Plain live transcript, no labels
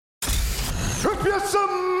Keep you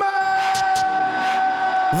some man.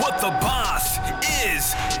 What the boss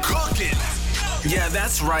is cooking. Yeah,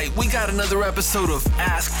 that's right. We got another episode of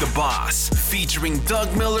Ask the Boss featuring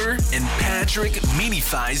Doug Miller and Patrick Meaty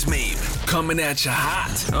Thighs Mabe coming at you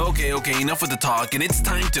hot. Okay, enough with the talk, and it's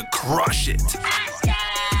time to crush it.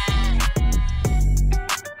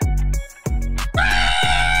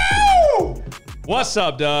 What's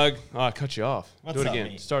up, Doug? Oh, I cut you off. What's Do it up, again.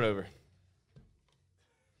 mate? Start over.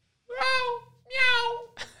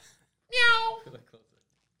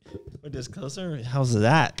 We're just closer. How's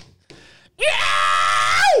that?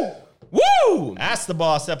 Woo! Ask the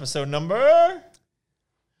Boss episode number.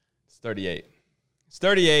 It's 38. It's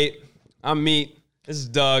 38. I'm Meat. This is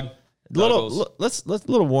Doug. Let's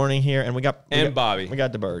little warning here, and we got Bobby. We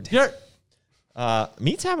got the bird. Here.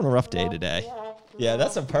 Meat's having a rough day today. Yeah,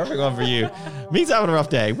 that's a perfect one for you. Meat's having a rough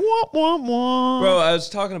day. Wah, wah, wah. Bro, I was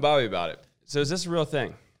talking to Bobby about it. So is this a real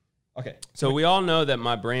thing? Okay. So we all know that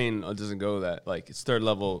my brain doesn't go that, like, it's third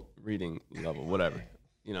level reading level, whatever.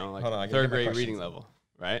 You know, like Hold on, I gotta third get my grade questions reading in. level,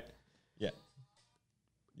 right? Yeah.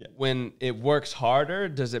 When it works harder,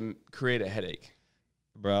 does it create a headache?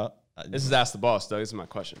 Bro. This is Ask the Boss, Doug. This is my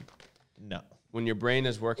question. No. When your brain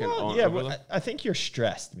is working on Yeah, overload? I think you're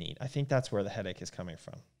stressed, Meat. I think that's where the headache is coming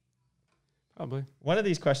from. Probably. One of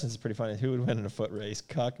these questions is pretty funny. Who would win in a foot race,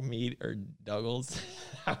 Cuck, Meat, or Douglas?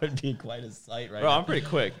 That would be quite a sight right Bro, now. I'm pretty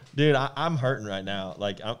quick. Dude, I'm hurting right now.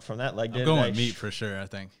 Like, from that leg day I'm going today, with Meat for sure, I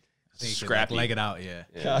think. He could, Scrappy. leg it out, yeah.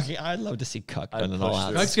 Cuck, I'd love to see Cuck I'd running all push out.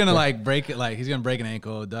 through. Doug's gonna like break it, like he's gonna break an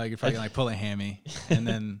ankle. Doug, you're probably gonna like pull a hammy, and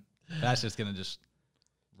then that's just gonna just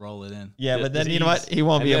roll it in. Yeah, but then Just you know what? ease. He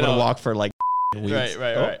won't And be then able to I'll- walk for like weeks.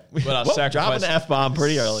 Right. But I'll Whoop, sacrifice. dropping the F-bomb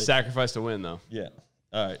pretty early. Sacrifice to win, though. Yeah.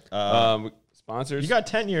 All right. Sponsors? You got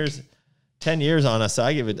 10 years on us, so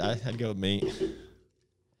I'd go with Meat.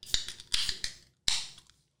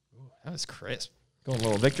 Ooh, that was crisp. Going a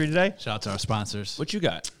little victory today. Shout out to our sponsors. What you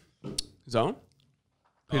got? Zone?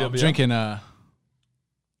 I'm drinking. I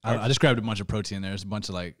just grabbed a bunch of protein. There's a bunch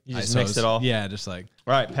of like You just ISOs. mixed it all? Yeah, just like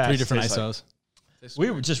All right, Pat. 3 different tastes ISOs.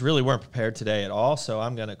 We just really weren't prepared today at all, so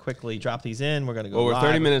I'm going to quickly drop these in. We're going to go Well, we're live.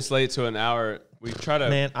 30 minutes late to an hour. We try to.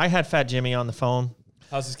 Man, I had Fat Jimmy on the phone.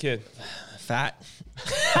 How's this kid? Fat.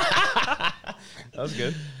 That was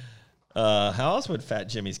good. How else would Fat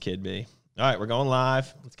Jimmy's kid be? All right, we're going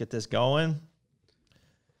live. Let's get this going.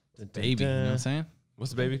 Baby, you know what I'm saying?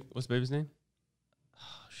 What's the baby's name?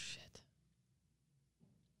 Oh, shit.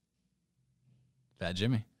 Fat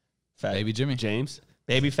Jimmy. Fat Baby Jimmy. James.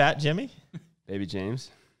 Baby Fat Jimmy? Baby James.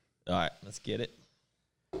 All right, let's get it.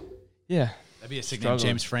 Yeah. That'd be a sick Struggling. name,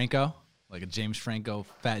 James Franco. Like a James Franco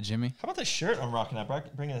Fat Jimmy. How about the shirt I'm rocking up?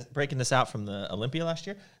 Breaking this out from the Olympia last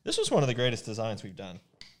year. This was one of the greatest designs we've done.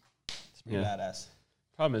 It's pretty badass.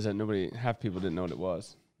 Problem is that half people didn't know what it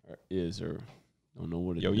was, or is, or don't know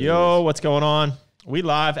what it is. Yo, what's going on? We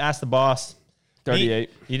live. Ask the Boss. 38.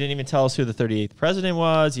 You didn't even tell us who the 38th president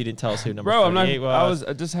was. You didn't tell us who number Bro, 38 was.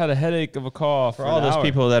 I just had a headache of a cough. For all those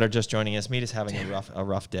people that are just joining us, Meat is having a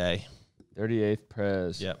rough day. 38th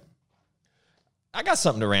Prez. Yep. I got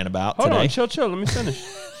something to rant about Hold today. on, chill. Let me finish.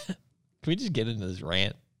 Can we just get into this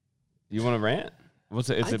rant? You want to rant? Is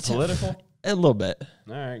it political? A little bit.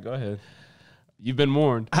 All right, go ahead. You've been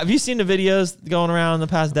warned. Have you seen the videos going around the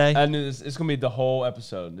past day? I knew this. It's gonna be the whole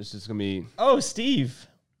episode. This is gonna be. Oh, Steve.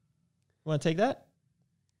 You want to take that?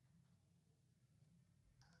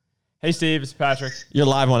 Hey, Steve. It's Patrick. You're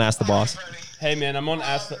live on Ask the Boss. Hey, man. I'm on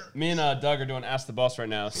Me and Doug are doing Ask the Boss right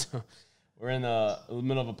now. So we're in the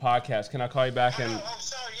middle of a podcast. Can I call you back? And Oh,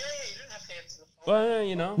 sorry. Yeah, you didn't have to answer the phone. well,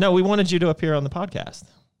 you know. No, we wanted you to appear on the podcast.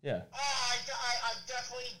 Yeah. Oh, I'm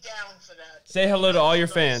definitely down for that. Say hello to all your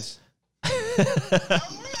fans.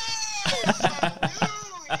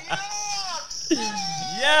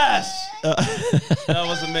 Yes. That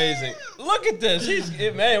was amazing. Look at this.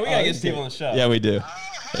 Man. We gotta get Steve on the show. Yeah, we do. All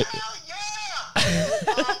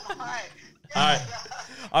right. All right.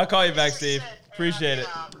 I'll call you back, Steve. Appreciate it.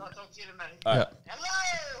 I'll talk to you in a minute. All right.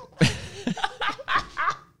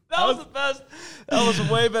 Hello. That was the best. That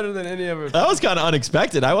was way better than any of it. That was kind of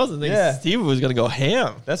unexpected. I wasn't thinking Yeah. Steve was going to go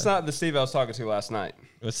ham. That's not the Steve I was talking to last night.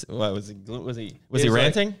 Was he He was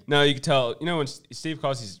ranting? Like, no, you could tell. You know when Steve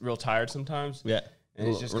calls, he's real tired sometimes. Yeah. And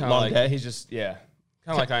he's just Long kind of like day? he's just kind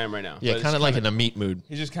of like I am right now. Yeah, But kind of it's like in a meat mood.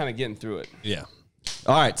 He's just kind of getting through it. Yeah.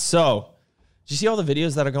 All right. So, did you see all the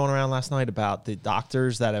videos that are going around last night about the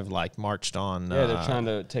doctors that have like marched on? Yeah, they're trying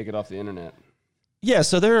to take it off the internet. Yeah.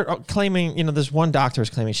 So they're claiming, there's one doctor is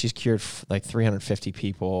claiming she's cured like 350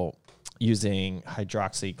 people using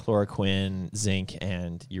hydroxychloroquine, zinc,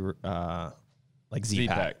 and like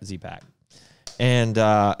Z-Pack. And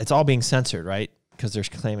it's all being censored, right? Because they're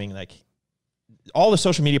claiming like all the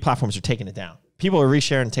social media platforms are taking it down. People are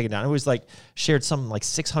resharing and taking it down. It was like shared something like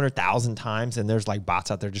 600,000 times, and there's like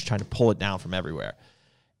bots out there just trying to pull it down from everywhere.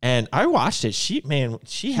 And I watched it. She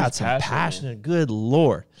had some passionate. Good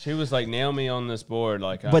Lord. She was like, nail me on this board.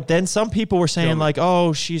 Like, But then some people were saying like,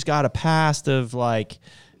 oh, she's got a past of like,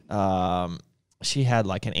 she had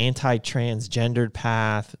like an anti-transgendered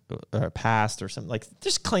past or something, like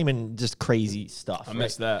just claiming just crazy stuff. I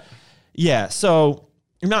missed that. Yeah. So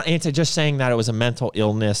I'm not just saying that it was a mental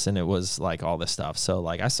illness and it was like all this stuff. So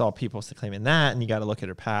like I saw people claiming that, and you got to look at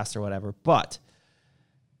her past or whatever. But,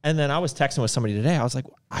 and then I was texting with somebody today. I was like,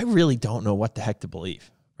 I really don't know what the heck to believe,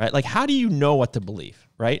 right? Like, how do you know what to believe,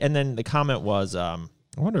 right? And then the comment was, I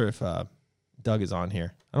wonder if Doug is on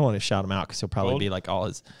here. I don't want to shout him out because he'll probably be like all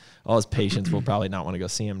his patients will probably not want to go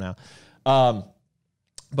see him now.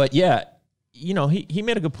 But yeah, you know, he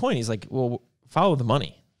made a good point. He's like, well, follow the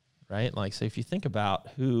money, right? Like, so if you think about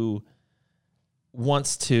who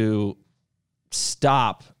wants to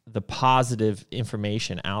stop the positive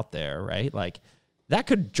information out there, right? Like, that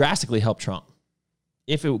could drastically help Trump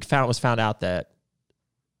if it was found out that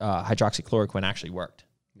hydroxychloroquine actually worked.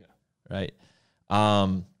 Yeah. Right.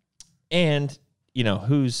 And you know,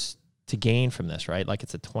 who's to gain from this, right? Like,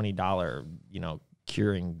 it's a $20, you know,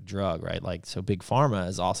 curing drug, right? Like, so Big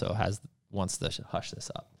Pharma wants to hush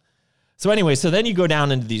this up. So anyway, so then you go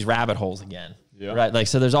down into these rabbit holes again, right? Like,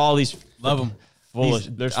 so there's all these Love them. Full of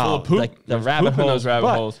poop. like the There's rabbit poop in holes. those rabbit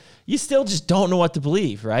but holes. You still just don't know what to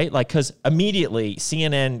believe, right? Like, because immediately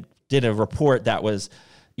CNN did a report that was,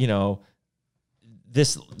 you know,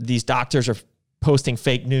 these doctors are posting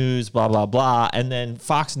fake news, blah, blah, blah. And then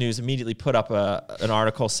Fox News immediately put up an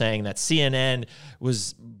article saying that CNN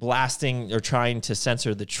was blasting or trying to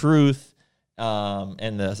censor the truth,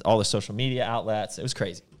 and all the social media outlets. It was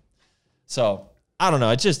crazy. So I don't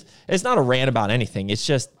know. It's not a rant about anything. It's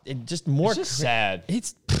just more. It's just sad.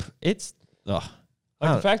 It's ugh.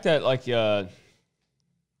 Like the fact that, like, I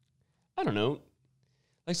don't know,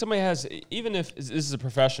 like somebody has, even if this is a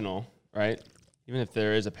professional, right? Even if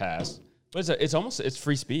there is a past, but it's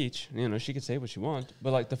free speech. You know, she could say what she wants,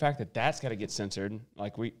 but like the fact that that's got to get censored,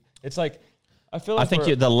 like it's like, I feel like I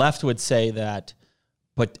think the left would say that,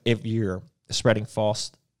 but if you're spreading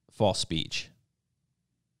false speech.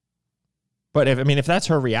 But if that's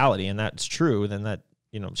her reality and that's true, then that,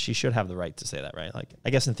 you know, she should have the right to say that, right? Like, I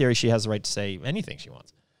guess in theory she has the right to say anything she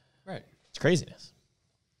wants. Right. It's craziness.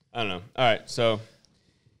 I don't know. All right, so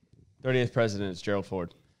 38th president is Gerald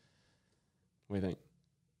Ford. What do you think?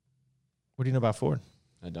 What do you know about Ford?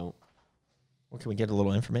 I don't. Well, can we get a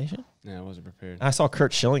little information? Yeah, I wasn't prepared. I saw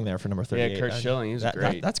Kurt Schilling there for number 38. Yeah, Kurt Schilling. He's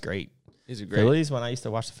great. That's great. He's a great. Phillies, when I used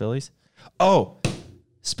to watch the Phillies. Oh,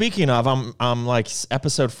 speaking of, I'm like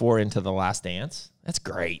episode 4 into The Last Dance. That's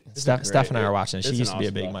great. Steph and I are watching it. She used to be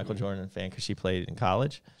a big Michael Jordan fan because she played in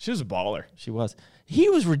college. She was a baller. She was. He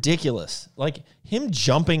was ridiculous. Like, him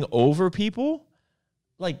jumping over people,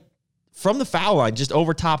 like, from the foul line, just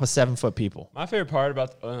over top of 7-foot people. My favorite part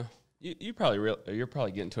about you're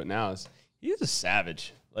probably getting to it now is he was a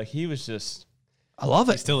savage. Like, he was just. I love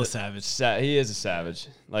it. He's still a savage. He is a savage.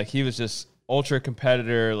 Like, he was just ultra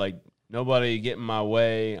competitor. Like, nobody get in my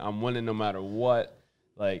way. I'm winning no matter what.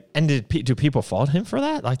 Like, and do people fault him for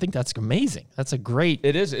that? I think that's amazing. That's a great.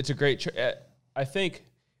 It is. It's a great. I think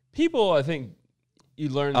you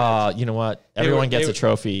learn. That you know what? Everyone gets a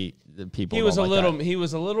trophy. The people. He was a little. That. He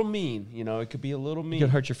was a little mean. You know, it could be a little mean. It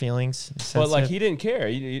could hurt your feelings. But like, he didn't care.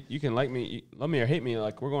 You can like me, love me or hate me.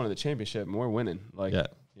 Like, we're going to the championship and we're winning. Like,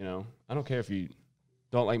 you know, I don't care if you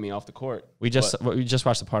don't like me off the court. We just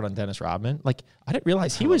watched the part on Dennis Rodman. Like, I didn't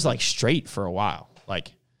realize he was like straight for a while.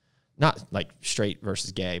 Like, not like straight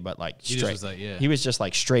versus gay, but like straight. He was just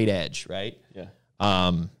like straight edge, right? Yeah.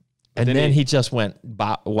 And then he just went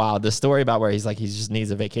wild. The story about where he just needs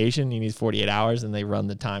a vacation. He needs 48 hours, and they run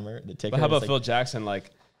the timer, the ticker. But how about Phil Jackson, like,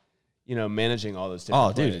 you know, managing all those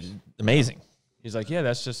different players? Dude, amazing. He's like, yeah,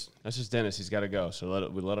 that's just Dennis. He's got to go. So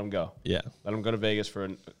we let him go. Yeah. Let him go to Vegas for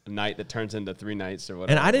a night that turns into 3 nights or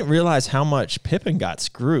whatever. And I didn't realize how much Pippen got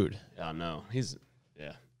screwed. Oh, no.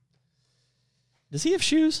 Does he have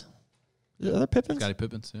shoes? Are there Pippins? Scottie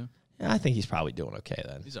Pippins, yeah. Yeah, I think he's probably doing okay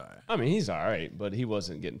then. He's all right. I mean, he's all right, but he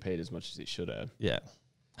wasn't getting paid as much as he should have. Yeah.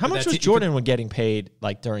 How much was Jordan getting paid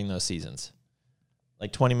like during those seasons?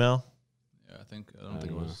 Like 20 mil? Yeah, I don't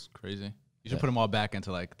think it was crazy. You should put them all back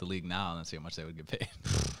into like the league now and then see how much they would get paid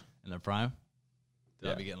in their prime.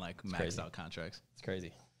 They'll be getting like maxed out contracts. It's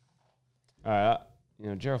crazy. All right. You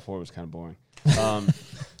know, Gerald Ford was kind of boring.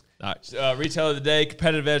 Retail of the day,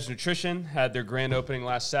 Competitive Edge Nutrition had their grand opening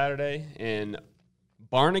last Saturday in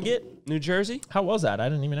Barnegat, New Jersey. How was that? I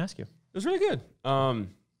didn't even ask you. It was really good.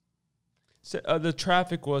 The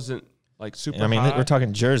traffic wasn't like super I mean, high. we're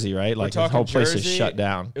talking Jersey, right? Like the talking whole place is Jersey. shut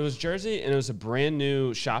down. It was Jersey, and it was a brand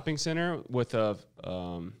new shopping center with the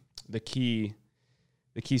key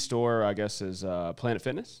store, I guess, is Planet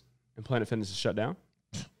Fitness, and Planet Fitness is shut down.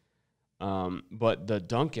 But the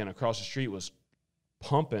Dunkin' across the street was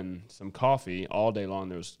pumping some coffee all day long.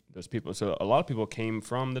 There's people, so a lot of people came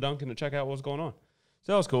from the Dunkin' to check out what was going on.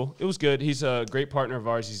 So that was cool. It was good. He's a great partner of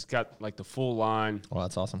ours. He's got like the full line. Well,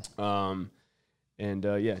 that's awesome. Just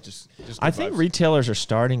I good think vibes. retailers are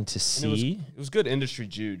starting to And see. it was good industry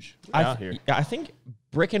juge out here. I think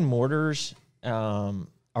brick and mortars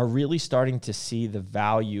are really starting to see the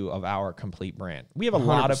value of our complete brand. We have a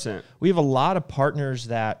lot of 100%. partners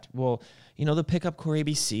that will, they'll pick up Core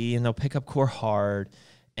ABC and they'll pick up Core Hard,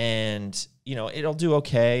 and it'll do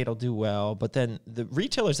okay, it'll do well. But then the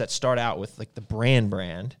retailers that start out with like the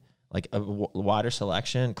brand, like a wider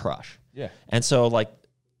selection, crush. Yeah. And so like,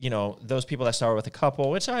 those people that start with a couple,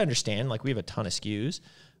 which I understand, like we have a ton of SKUs,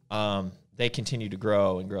 they continue to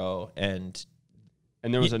grow and grow. And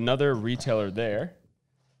there was another retailer there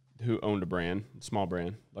who owned a brand, small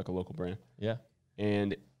brand, like a local brand. yeah,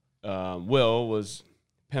 And Will was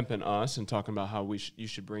pimping us and talking about how you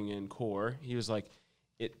should bring in Core. He was like,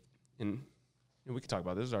 and we could talk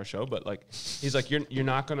about this, is our show, but like he's like, you're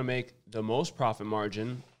not going to make the most profit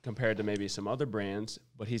margin compared to maybe some other brands,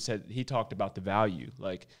 but he talked about the value,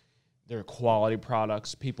 like they're quality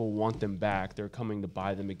products, people want them back, they're coming to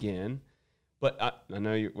buy them again. But I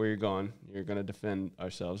know where you're going. You're going to defend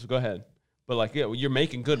ourselves. Go ahead. But like, yeah, you're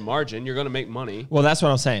making good margin. You're going to make money. well, that's what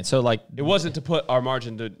I'm saying. So like, It wasn't to put our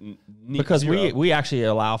margin to because zero. we actually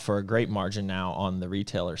allow for a great margin now on the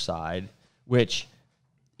retailer side, which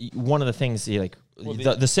one of the things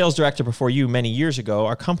the sales director before you many years ago,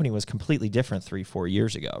 our company was completely different 3-4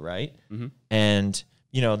 years ago, right? Mm-hmm. And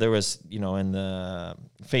there was in the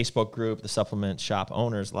Facebook group, the supplement shop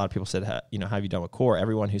owners, a lot of people said, how have you done with Core?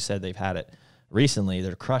 Everyone who said they've had it recently,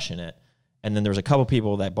 they're crushing it. And then there was a couple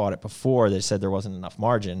people that bought it before that said there wasn't enough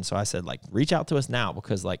margin. So I said, like, reach out to us now,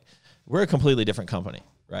 because like we're a completely different company,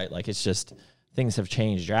 right? Like it's just things have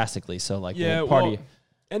changed drastically. So like,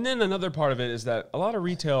 and then another part of it is that a lot of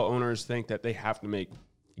retail owners think that they have to make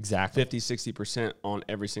exactly 50-60% on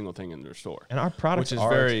every single thing in their store. And our products which is are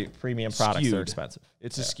very premium products. skewed. They're expensive.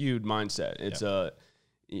 It's a skewed mindset. It's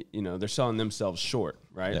they're selling themselves short,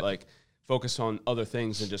 right? Yeah. Like focus on other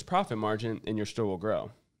things than just profit margin, and your store will grow.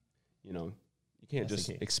 You can't That's just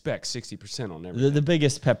the key. expect 60% on everything. The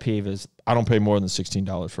biggest pet peeve is I don't pay more than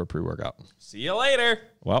 $16 for a pre-workout. See you later.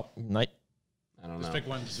 Well, night. I don't know. Pick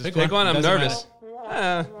one. Just Pick one. I'm Doesn't nervous.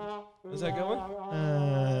 matter. Is that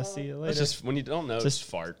going? See you later. That's just when you don't know. Just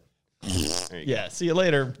fart. There you go. Yeah, see you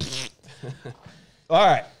later. All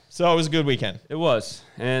right. So it was a good weekend. It was.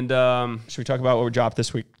 And Should we talk about what we dropped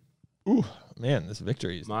this week? Ooh, man, this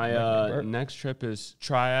victory is my next trip is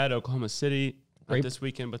Triad, Oklahoma City. Not Great- this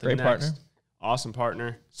weekend, but the great next. partner. Awesome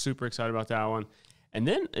partner. Super excited about that one. And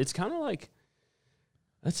then it's kind of like,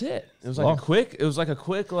 that's it. It was like Well. a quick,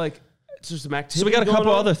 it's just some activity. So we got a going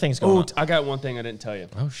couple on. other things going on. I got one thing I didn't tell you.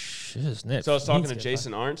 Oh, shit, Nick. So I was talking to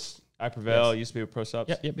Jason Arntz, I Prevail, used to be with Pro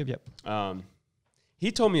Subs. Yep.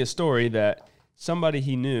 He told me a story that somebody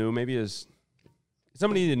he knew,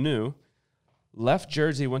 somebody he knew, left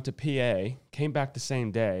Jersey, went to PA, came back the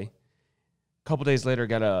same day. A couple days later,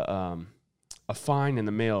 got a fine in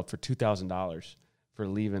the mail for $2,000 for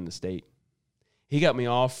leaving the state. He got me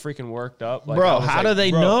all freaking worked up. Like, Bro, I was how like, do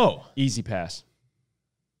they bro, know? Easy Pass.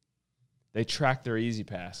 They track their Easy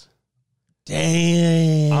Pass.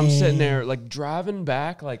 Dang. I'm sitting there like driving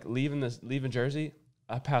back, like leaving Jersey.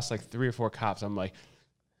 I passed like 3 or 4 cops. I'm like,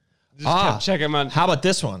 just kept checking my. How about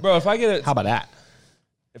this one? Bro, if I get it, How about that?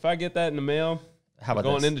 if I get that in the mail, How about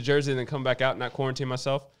going this? into Jersey and then come back out and not quarantine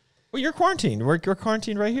myself. Well, you're quarantined. We're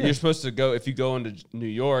quarantined right here. You're supposed to go, if you go into New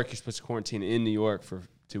York, you're supposed to quarantine in New York for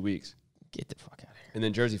 2 weeks. Get the fuck out of here. And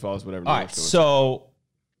then Jersey follows whatever. All New right, York's doing. so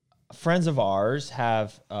friends of ours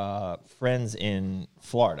have friends in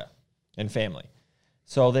Florida and family.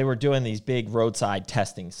 So they were doing these big roadside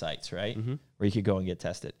testing sites, right? Mm-hmm. Where you could go and get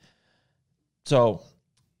tested. So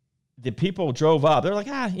the people drove up. They're like,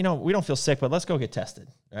 we don't feel sick, but let's go get tested,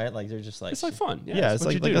 right? Like they're just like, It's like fun. Yeah, Yeah, it's it's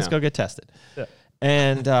what like you do let's now. go get tested. Yeah.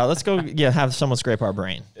 And let's go have someone scrape our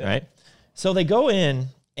brain, right? So they go in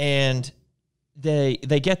and they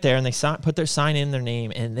get there and they put their sign in their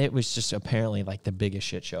name, and it was just apparently like the biggest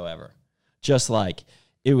shit show ever. Just like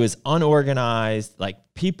it was unorganized, like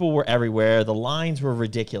people were everywhere, the lines were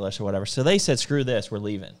ridiculous or whatever. So they said, screw this, we're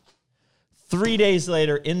leaving. 3 days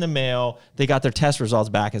later, in the mail, they got their test results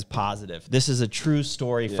back as positive. This is a true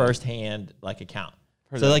story, firsthand like account.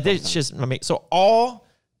 So like it's just so all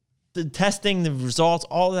the testing, the results,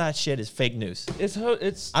 all of that shit is fake news. It's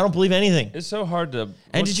I don't believe anything. it's so hard to.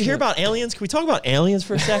 And did you hear about aliens? Can we talk about aliens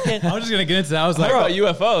for a second? I was just gonna get into that. I was like, Talk about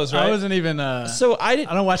UFOs, right? I wasn't even. So I didn't.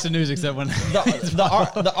 I don't watch the news except when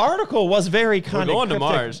The article was very We're kind of going to cryptic,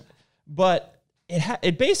 Mars. but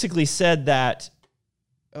it basically said that.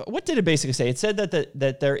 What did it basically say? It said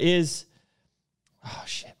that there is. Oh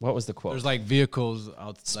shit! What was the quote? there's like vehicles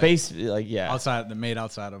out Space, outside made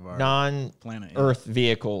outside of our planet. non-Earth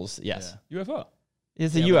vehicles. Yes, UFO.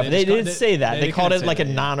 it's a Yeah, UFO. but They they didn't just say that. they They called couldn't it say like a that,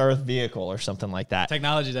 yeah. non-Earth vehicle or something like that.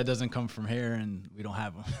 Technology that doesn't come from here, and we don't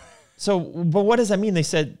have them. So, but what does that mean? They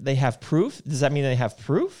said they have proof. Does that mean they have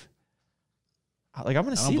proof? Like, I'm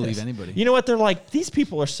going to I see don't believe this. anybody. You know what? They're like, these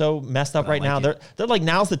people are so messed up I right like now. it. They're like,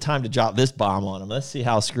 now's the time to drop this bomb on them. Let's see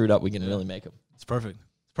how screwed up we can really make them. It's perfect.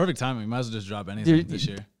 It's perfect timing. Might as well just drop anything Dude, this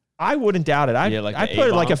year. I wouldn't doubt it. Yeah, like I the put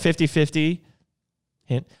it like a A-bomb. 50-50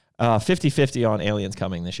 hint. 50-50 on aliens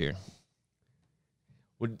coming this year.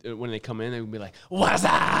 When they come in, they would be like, "What's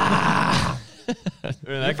up?" That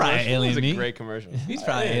probably commercial alien was a meat. great commercial. He's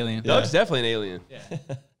probably an alien. Doug's definitely an alien.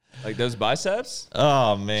 Like those biceps,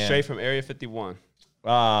 Oh, man. straight from Area 51.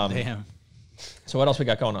 Damn. So what else we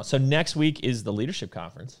got going on? So next week is the leadership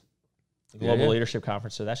conference. The Global Yeah. Leadership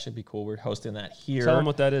Conference. So that should be cool. We're hosting that here. Tell them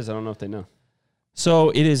what that is. I don't know if they know.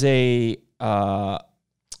 So it is a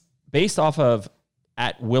based off of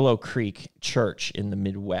at Willow Creek Church in the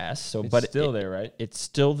Midwest. So, It's but still there, right? It's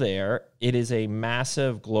still there. It is a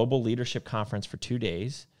massive global leadership conference for 2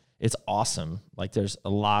 days. It's awesome. Like there's a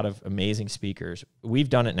lot of amazing speakers. We've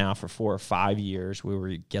done it now for 4 or 5 years where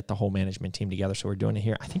we get the whole management team together. So we're doing it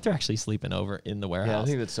here. I think they're actually sleeping over in the Yeah, I warehouse.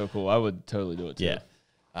 think that's so cool. I would totally do it too. Yeah.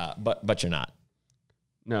 But you're not.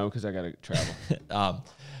 No, because I got to travel.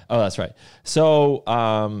 Oh, that's right. So,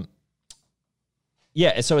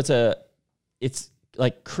 yeah. So it's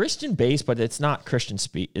like Christian based, but it's not Christian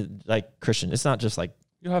like Christian. It's not just like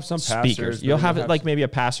You'll have some speakers. pastors. You'll have it like maybe a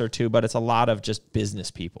pastor or two, but it's a lot of just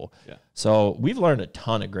business people. Yeah. So we've learned a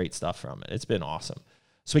ton of great stuff from it. It's been awesome.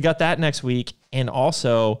 So we got that next week, and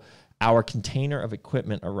also our container of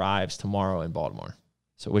equipment arrives tomorrow in Baltimore.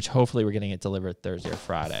 So which hopefully we're getting it delivered Thursday or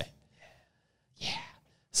Friday. Yeah.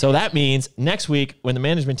 So that means next week when the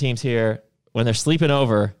management team's here, when they're sleeping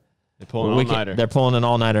over, They pull an all-nighter. they're pulling an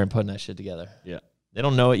all-nighter and putting that shit together. Yeah. They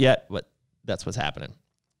don't know it yet, but that's what's happening.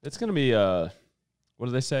 It's going to be, what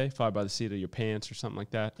do they say? Fly by the seat of your pants or something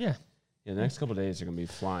like that. Yeah. Yeah, the next couple of days are going to be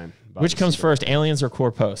flying. by Which the comes seat of- first, aliens or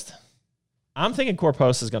core post? I'm thinking core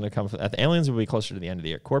post is going to come. The aliens will be closer to the end of the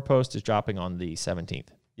year. Core post is dropping on the 17th.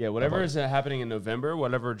 Yeah, whatever is happening in November,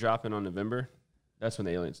 whatever dropping on November, that's when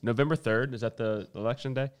the aliens. November 3rd, is that the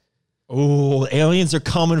election day? Oh, aliens are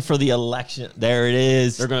coming for the election. There it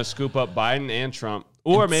is. They're going to scoop up Biden and Trump.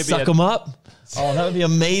 Or maybe suck them up. Oh, that would be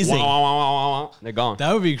amazing. Wah, wah, wah, wah, wah, wah. They're gone.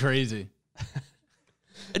 That would be crazy.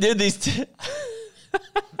 Dude,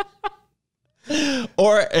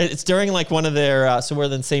 or it's during like one of their so we're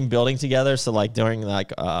in the same building together, so like during like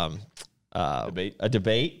Debate. a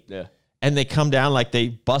debate, Yeah. and they come down, like they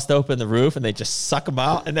bust open the roof and they just suck them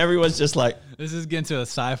out, and everyone's just like, This is getting to a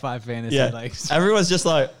sci-fi fantasy. yeah, Like everyone's just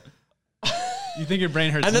like, you think your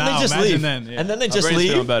brain hurts and then now? they just Imagine leave, then. Yeah. and then they My just brain's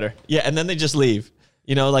feeling leave. better. Yeah, and then they just leave.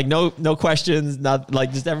 You know, like no questions, not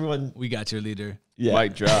like just everyone. we got your leader. Yeah,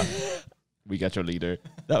 Mic drop. We got your leader.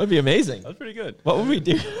 that would be amazing. That's pretty good. What would we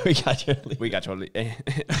do? We got your lead. We got your leader.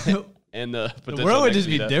 And the The world would just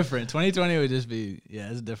be different. 2020 would just be,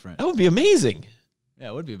 it's different. That would be amazing. Yeah,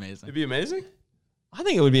 it would be amazing. It'd be amazing. I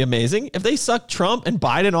think it would be amazing if they suck Trump and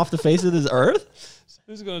Biden off the face of this earth.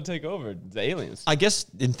 Who's going to take over? The aliens. I guess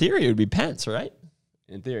in theory it would be Pence, right?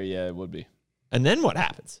 In theory, yeah, it would be. And then what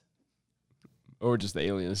happens? Or just the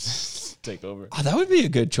aliens take over. Oh, that would be a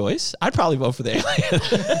good choice. I'd probably vote for the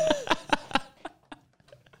alien.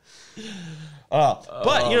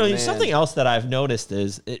 But you know, man. something else that I've noticed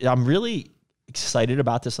is I'm really excited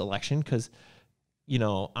about this election because, you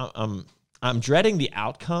know, I'm dreading the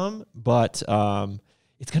outcome, but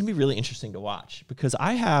it's going to be really interesting to watch because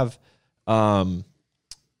I have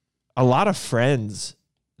a lot of friends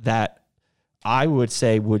that I would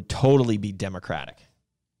say would totally be Democratic.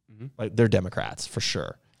 Like they're Democrats for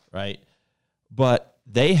sure, right? But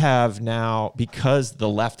they have now, because the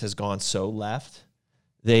left has gone so left,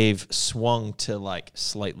 they've swung to like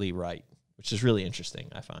slightly right, which is really interesting,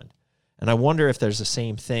 I find. And I wonder if there's the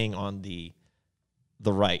same thing on the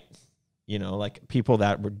right, you know, like people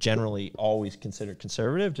that were generally always considered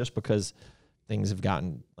conservative just because things have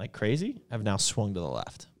gotten like crazy have now swung to the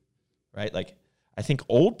left, right? Like I think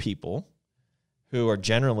old people who are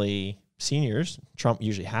generally seniors, Trump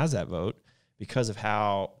usually has that vote because of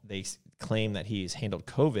how they claim that he's handled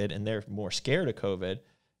COVID and they're more scared of COVID.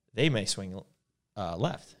 they may swing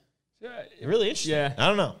left. Yeah, Really interesting. Yeah. I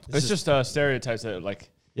don't know. It's just stereotypes that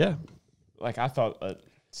yeah. like I thought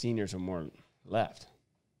seniors were more left.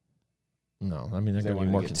 No, I mean they're They going to wanted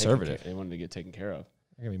be more to get conservative. They wanted to get taken care of.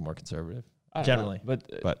 They're going to be more conservative, I don't generally. know,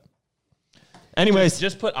 But anyways,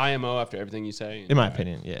 just put IMO after everything you say. in my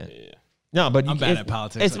opinion, yeah. Yeah. No, but I'm you, bad at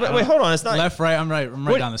politics. It's, I don't- wait, hold on. It's not Left, right. I'm right. I'm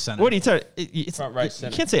right down the center. What are you talking? It's Front, right, you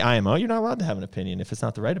center. can't say IMO. You're not allowed to have an opinion if it's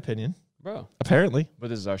not the right opinion. Bro. Apparently, But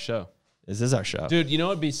this is our show. this is our show. Dude, you know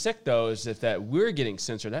what'd be sick though is if that we're getting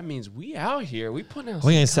censored. That means we out here. We putting out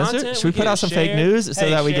We getting some censored? content. Should we put out some fake news so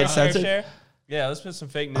that we get censored? Yeah, let's put some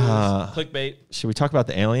fake news. Clickbait. Should we talk about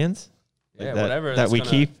the aliens? Yeah, that, whatever. that that's we gonna-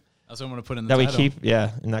 keep. That's what I'm gonna put in the That we title. keep.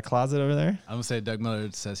 Yeah, in that closet over there. I'm gonna say Doug Miller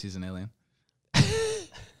says he's an alien.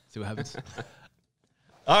 See what happens.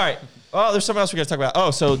 All right. Oh, there's something else we got to talk about.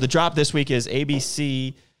 Oh, so the drop this week is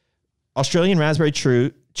ABC Australian Raspberry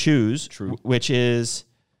Chews, which is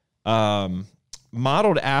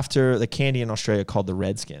modeled after the candy in Australia called the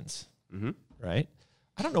Redskins. Mm-hmm. Right?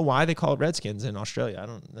 I don't know why they call it Redskins in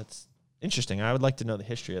Australia. That's interesting. I would like to know the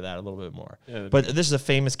history of that a little bit more. Yeah, but this is a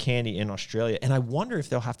famous candy in Australia, and I wonder if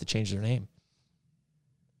they'll have to change their name.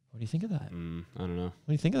 What do you think of that? I don't know. What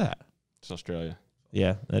do you think of that? It's Australia.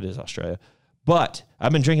 Yeah, that is Australia. But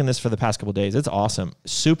I've been drinking this for the past couple of days. It's awesome.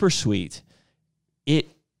 Super sweet.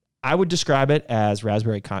 I would describe it as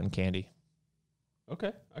raspberry cotton candy.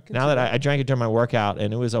 Okay. I can Now see that I drank it during my workout,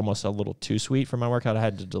 and it was almost a little too sweet for my workout, I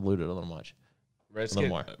had to dilute it a little much.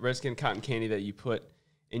 Redskin cotton candy that you put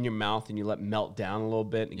in your mouth and you let melt down a little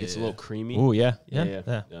bit and it gets a little creamy. Ooh, yeah. Yeah,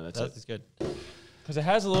 that's good. Because it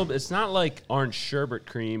has a little bit, it's not like orange sherbet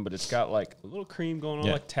cream, but it's got like a little cream going on,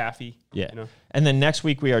 Yeah. like taffy. Yeah. You know? And then next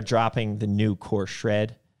week we are dropping the new Core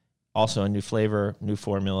Shred. Also a new flavor, new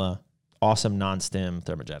formula, awesome non-stim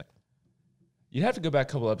thermogenic. You'd have to go back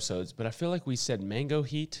a couple episodes, but I feel like we said mango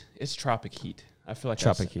heat. It's tropic heat. I feel like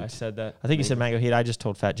Tropic heat. I said that. I think you said mango heat. I just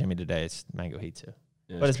told Fat Jimmy today it's mango heat too.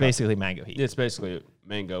 Yeah, But it's tropic. basically mango heat. It's basically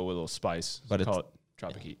mango with a little spice. But But it's- call it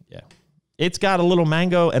tropic heat. Yeah. It's got a little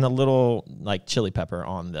mango and a little like chili pepper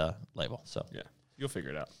on the label. So, Yeah. You'll figure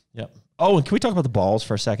it out. yep. Oh, and can we talk about the balls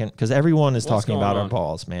for a second? Because everyone is What's talking going about our on?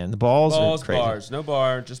 balls, man. The balls Balls, are crazy. bars. No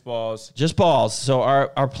bar, just balls. Just balls. So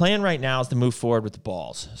our plan right now is to move forward with the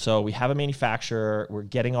balls. So we have a manufacturer. We're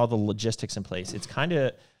getting all the logistics in place.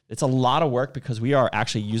 It's a lot of work because we are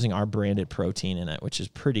actually using our branded protein in it, which is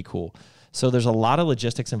pretty cool. So there's a lot of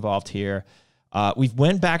logistics involved here. We've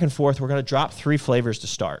went back and forth. We're going to drop 3 flavors to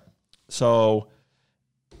start. So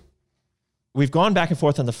we've gone back and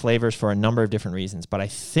forth on the flavors for a number of different reasons, but I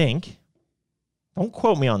think, don't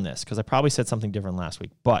quote me on this because I probably said something different last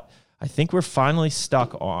week, but I think we're finally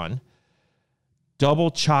stuck on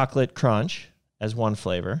double chocolate crunch as one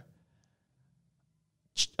flavor,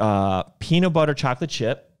 peanut butter chocolate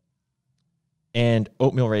chip, and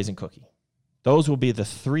oatmeal raisin cookie. Those will be the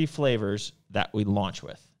 3 flavors that we launch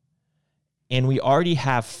with. And we already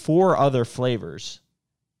have 4 other flavors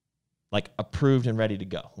like approved and ready to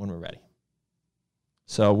go when we're ready.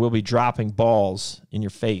 So we'll be dropping balls in your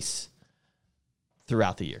face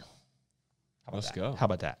throughout the year. Let's go. How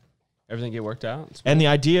about that? Everything get worked out? And the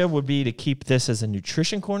idea would be to keep this as a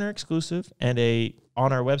Nutrition Corner exclusive and a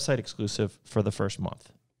on our website exclusive for the first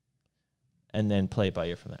month. And then play it by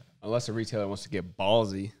ear from there. Unless a retailer wants to get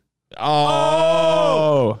ballsy.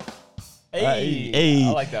 Oh! Hey,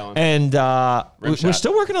 I like that one. And we're Rimshot.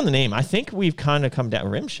 still working on the name. I think we've kind of come down.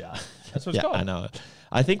 Rimshot. That's what it's called. I know.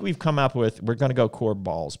 I think we've come up with, we're going to go Core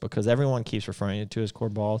Balls because everyone keeps referring it to as Core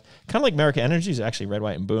Balls. Kind of like America Energy is actually Red,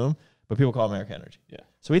 White, and Boom, but people call it America Energy. Yeah.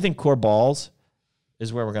 So we think Core Balls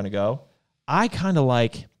is where we're going to go. I kind of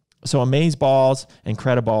like, so Amaze Balls and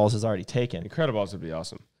Crediballs is already taken. Incrediballs would be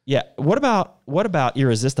awesome. Yeah. What about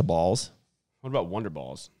Irresistiballs? What about Wonder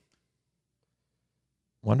Balls?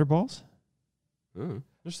 Wonder Balls?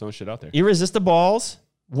 There's so much shit out there. Irresistiballs,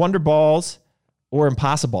 Wonder Balls, or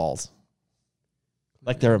Impossiballs?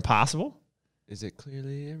 Like they're impossible? Is it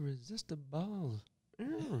clearly irresistible?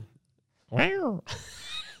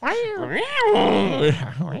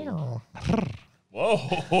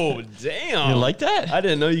 Whoa, damn. You like that? I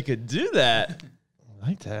didn't know you could do that. I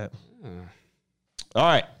like that. All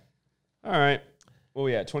right. All right. Where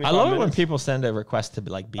we at? 25 I love it minutes? when people send a request to be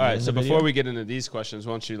like be All right, in so the before video. we get into these questions,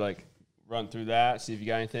 why don't you like run through that, see if you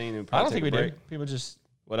got anything? And we'll I probably don't think we take a break. do. People just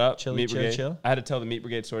What up? Chili, Meat chill, Brigade. chill. I had to tell the Meat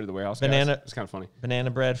Brigade story to the warehouse Banana- guys. It's kind of funny. banana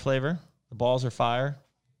bread flavor. The balls are fire.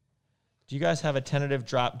 Do you guys have a tentative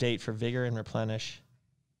drop date for Vigor and Replenish?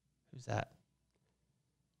 Who's that?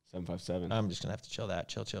 757. I'm just gonna have to chill that.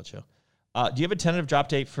 Chill. Do you have a tentative drop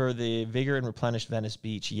date for the Vigor and Replenish Venice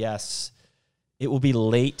Beach? Yes. It will be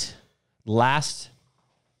late. Last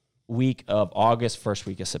week of August, first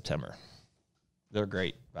week of September. They're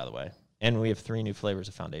great, by the way. And we have 3 new flavors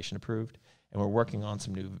of foundation approved, and we're working on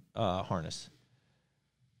some new harness.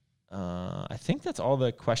 I think that's all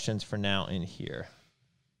the questions for now in here.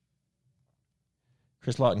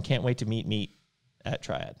 Chris Lawton, can't wait to meet at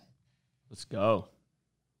Triad. Let's go.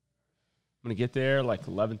 I'm going to get there like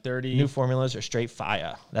 11:30. New formulas are straight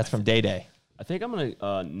fire. That's from Day Day. I think I'm going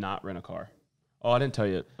to not rent a car. Oh, I didn't tell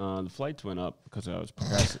you. The flights went up because I was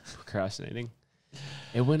procrastinating.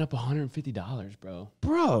 It went up $150, bro.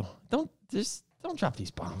 Bro, don't drop these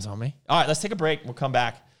bombs on me. All right, let's take a break. We'll come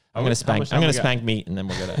back. I'm gonna much spank time spank meat, and then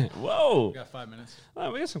we're gonna. Whoa. We got 5 minutes. All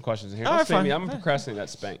right, we got some questions in here. All Don't right, spank me. fine. I'm going to procrastinate that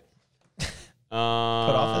spank. Put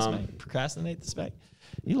off the spank. Procrastinate the spank.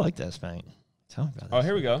 You like that spank? Tell me about that. Oh,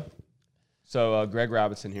 here we go. So Greg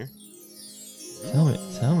Robinson here. Tell me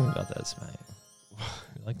about that spank.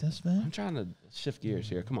 You like that spank? I'm trying to shift gears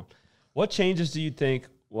here. Come on. What changes do you think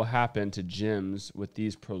will happen to gyms with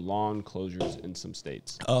these prolonged closures in some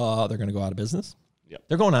states? They're gonna go out of business. Yep.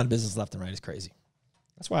 They're going out of business left and right. It's crazy.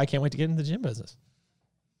 That's why I can't wait to get into the gym business.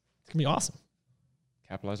 It's gonna be awesome.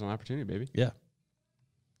 Capitalize on opportunity, baby. Yeah.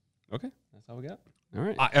 Okay. That's all we got. All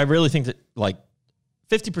right. I really think that like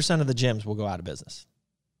 50% of the gyms will go out of business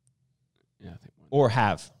Yeah, I think one. or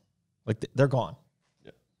have. Like they're gone.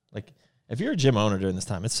 Yeah. Like if you're a gym owner during this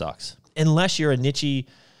time, it sucks. Unless you're a niche,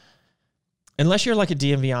 unless you're like a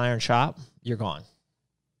DMV iron shop, you're gone.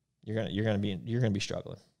 You're gonna be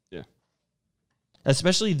struggling. Yeah.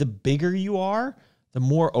 Especially the bigger you are, the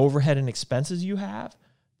more overhead and expenses you have,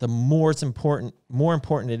 the more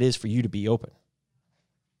important it is for you to be open.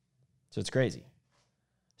 So it's crazy.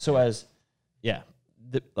 So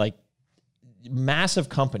like massive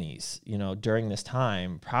companies, during this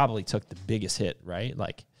time probably took the biggest hit, right?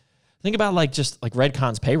 Like think about like just like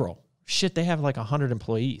Redcon's payroll. Shit, they have like 100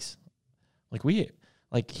 employees.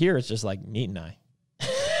 Like here it's just like Meat and I.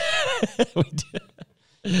 We do.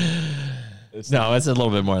 No, it's a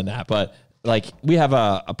little bit more than that, but like we have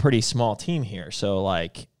a pretty small team here. So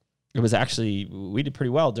like it was actually, we did pretty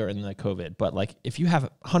well during the COVID, but like if you have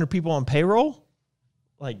 100 people on payroll,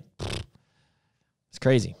 like it's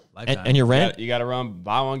crazy. And your rent, You got to run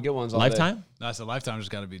buy one, get ones all lifetime? day. No, so Lifetime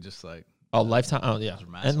just got to be just like. Oh, lifetime. Oh, yeah.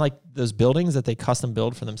 massive. And like those buildings that they custom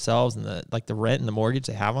build for themselves and the rent and the mortgage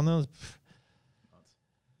they have on those.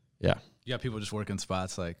 Yeah. You got people just working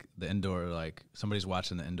spots like the indoor, like somebody's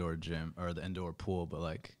watching the indoor gym or the indoor pool, but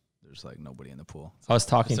like there's like nobody in the pool. I was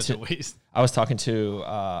talking Such a waste. to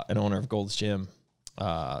an owner of Gold's Gym,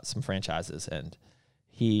 some franchises, and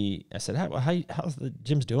I said, how's the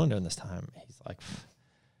gym's doing during this time?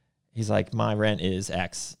 He's like, my rent is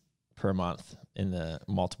X per month in the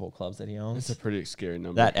multiple clubs that he owns. It's a pretty scary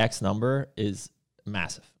number. That X number is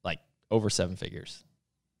massive, like over 7 figures.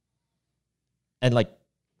 And like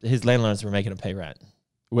his landlords were making him pay rent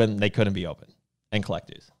when they couldn't be open and collect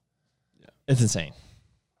dues. Yeah. It's insane.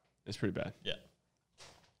 It's pretty bad. Yeah.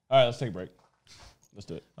 All right, let's take a break. Let's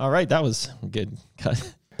do it. All right, that was a good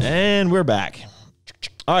cut. And we're back.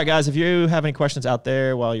 All right, guys, if you have any questions out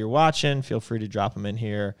there while you're watching, feel free to drop them in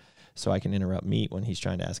here so I can interrupt Meat when he's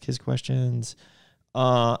trying to ask his questions.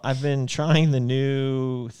 I've been trying the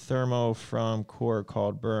new thermo from Core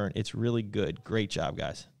called Burn. It's really good. Great job,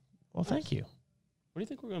 guys. Well, thank you. What do you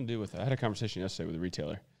think we're going to do with it? I had a conversation yesterday with a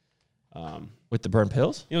retailer. With the Burn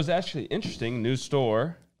pills? It was actually interesting. New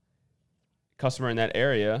store, customer in that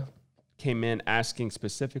area came in asking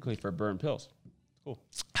specifically for Burn pills. Cool.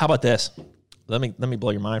 How about this? Let me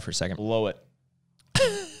blow your mind for a second. Blow it.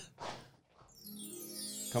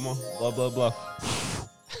 Come on. Blow, blow, blow.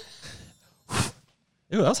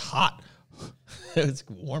 Ew, that was hot. It's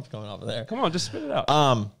warmth coming off of there. Come on, just spit it out.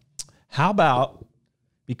 How about,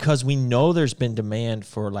 because we know there's been demand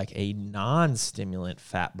for like a non-stimulant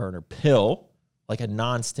fat burner pill, like a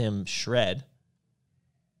non-stim shred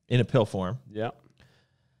in a pill form. Yeah.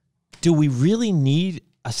 Do we really need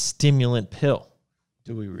a stimulant pill?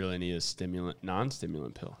 Do we really need a stimulant,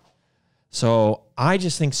 non-stimulant pill? So I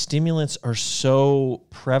just think stimulants are so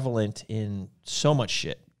prevalent in so much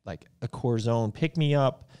shit, like a Corazon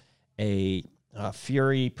pick-me-up, a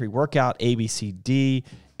Fury pre-workout, ABCD,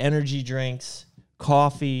 energy drinks,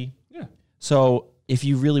 coffee. Yeah. So if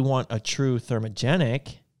you really want a true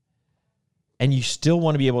thermogenic and you still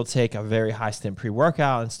want to be able to take a very high stim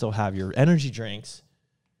pre-workout and still have your energy drinks,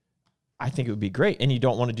 I think it would be great. And you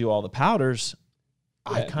don't want to do all the powders.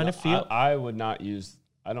 I kind of feel I would not use.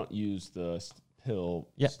 I don't use the pill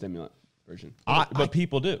stimulant version, but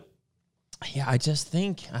people do. Yeah, I just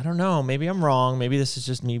think, I don't know, maybe I'm wrong. Maybe this is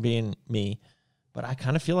just me being me, but I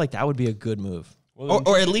kind of feel like that would be a good move. Well,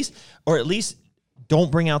 or at least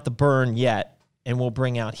don't bring out the Burn yet and we'll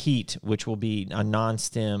bring out Heat, which will be a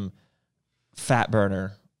non-stim fat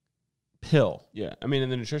burner pill. Yeah, I mean,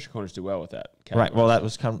 and the nutrition corners do well with that. Right. Well, that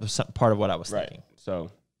was kind of part of what I was right. thinking.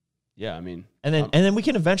 So, yeah, I mean, And then we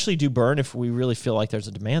can eventually do burn if we really feel like there's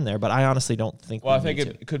a demand there. But I honestly don't think. well, I we think need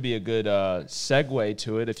it could be a good segue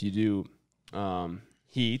to it if you do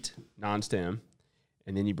Heat non-stim,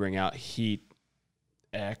 and then you bring out Heat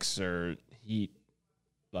X or Heat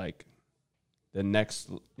like the next.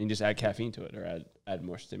 You can just add caffeine to it or add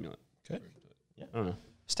more stimulant. Okay. Yeah, I don't know.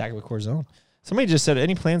 stack it with cortisone. Somebody just said,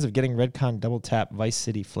 any plans of getting Redcon Double Tap Vice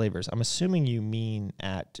City flavors? I'm assuming you mean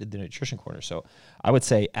at the Nutrition Corner. So I would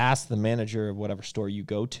say ask the manager of whatever store you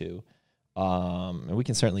go to, and we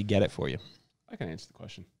can certainly get it for you. I can answer the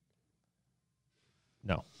question.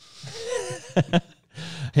 No.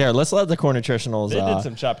 Here, let's let the core nutritionals. They did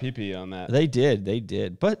some chop pee on that. They did.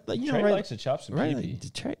 But you Trey know, right, likes to chop some right, pee.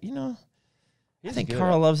 Trey, you know, I He's think good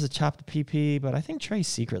Carl at- loves to chop the PP, but I think Trey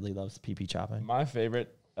secretly loves PP chopping. My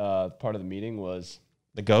favorite part of the meeting was,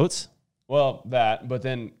 The goats. well, that, but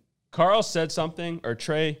then Carl said something, or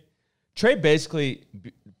Trey basically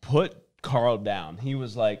put Carl down. He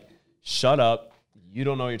was like, shut up. You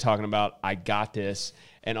don't know what you're talking about. I got this.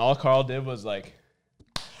 And all Carl did was like,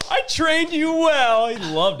 I trained you well. He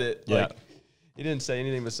loved it. Yeah. Like, he didn't say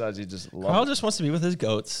anything besides he just loved Carl it. just wants to be with his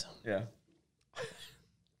goats. Yeah.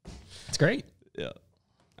 It's great. Yeah.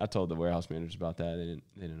 I told the warehouse managers about that.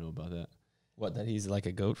 They didn't know about that. What, that he's like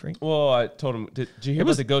a goat freak? Well, I told them, did you hear It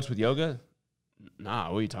was- about the goats with yoga?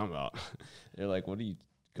 Nah, what are you talking about? They're like, what are you,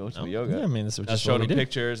 goats with yoga? Yeah, I mean, this is I just showed what we them do.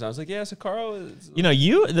 pictures. And I was like, yeah, so Carl is. You know,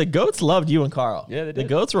 the goats loved you and Carl. Yeah, they The did.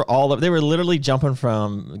 goats were they were literally jumping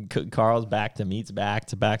from Carl's back to Meat's back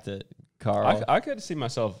to Carl. I could see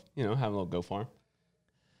myself, having a little goat farm.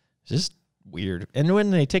 Just weird. And when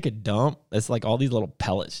they take a dump, it's like all these little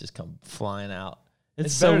pellets just come flying out.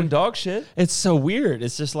 It's better than dog shit. It's so weird.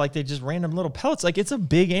 It's just like they just random little pellets. Like, it's a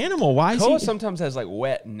big animal. Why is Koa he? sometimes has like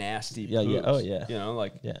wet, nasty Yeah, yeah. poops, Oh, yeah.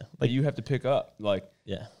 Yeah. Like you have to pick up. Like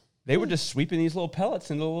Yeah. they were just sweeping these little pellets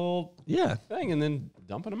into a little Yeah. thing and then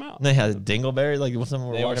dumping them out. And they had dingleberries. Like, some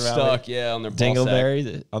were They were walking around stuck, with yeah, on their ball sack.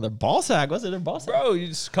 dingleberries on their ball sack. Was it their ball sack? Bro, you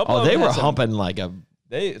just a couple. Oh, of they them were had some- humping like a.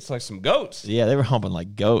 It's like some goats. Yeah, they were humping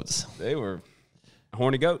like goats. They were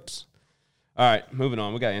horny goats. All right, moving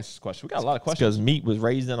on. We got to answer this question. We got a lot of questions. Because Meat was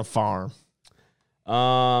raised in a farm.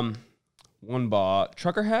 One bought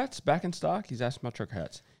trucker hats back in stock. He's asking about trucker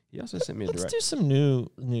hats. He also sent me a Let's direct. do some new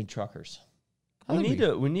truckers. We need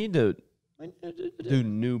to do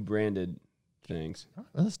new branded things.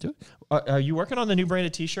 Let's do it. Are you working on the new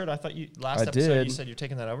branded T-shirt? I thought last I episode you did. said you're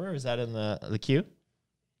taking that over. Is that in the queue?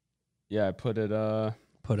 Yeah, I put it.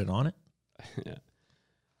 Put it on it. Yeah.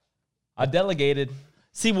 I delegated.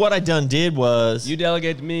 See, what I did was You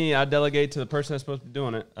delegate to me. I delegate to the person that's supposed to be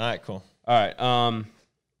doing it. All right, cool. All right.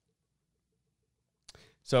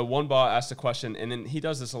 So one ball asked a question, and then he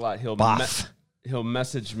does this a lot. He'll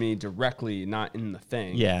message me directly, not in the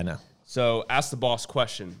thing. Yeah, I know. So ask the boss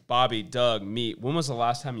question. Bobby, Doug, Meat. When was the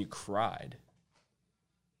last time you cried?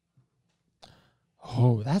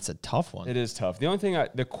 Oh, that's a tough one. It is tough. The only thing I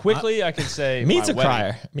can say. Meat's my a wedding.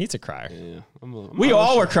 crier. Meat's a crier. Yeah, We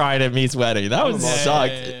all were crying at Meat's wedding. That one emotional.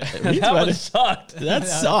 sucked. Meat's That wedding. one sucked. That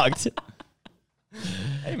sucked.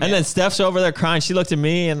 And then Steph's over there crying. She looked at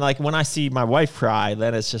me, and like when I see my wife cry,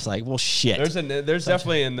 then it's just like, well, shit. There's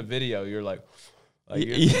definitely in the video. You're like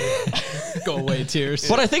Go away, tears.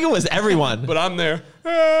 But I think it was everyone. but I'm there.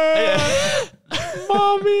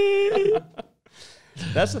 Mommy.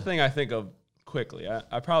 That's the thing I think of quickly.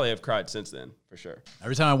 I probably have cried since then for sure.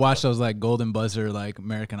 Every time I watch those like Golden Buzzer, like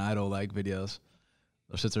American Idol like videos,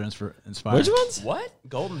 those shits are inspiring. Which ones? What?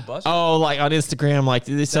 Golden Buzzer? Oh, like on Instagram, like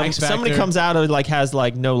X somebody Factor. comes out of like has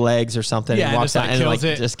like no legs or something, Yeah, and walks just, out and like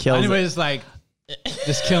kills it. just kills it. Anybody's like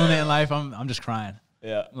just killing it in life. I'm just crying.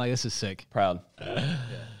 Yeah. I'm like, this is sick. Proud.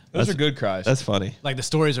 Those are good cries. That's funny. Like the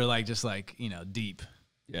stories are like just like deep.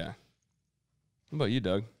 Yeah. What about you,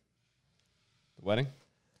 Doug? The wedding?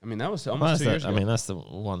 I mean, that was almost 2 years ago. I mean, that's the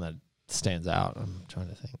one that stands out. I'm trying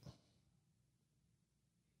to think.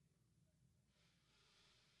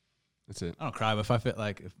 That's it. I don't cry, but if I feel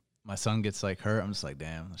like if my son gets like hurt, I'm just like,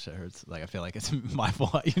 damn, that shit hurts. Like I feel like it's my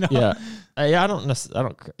fault, Yeah, yeah. I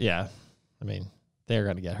don't. Yeah, I mean, they're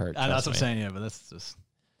gonna get hurt. I know that's trust what I'm me. saying, yeah, but that's just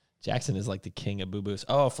Jackson is like the king of boo boos.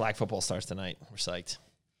 Oh, flag football starts tonight. We're psyched.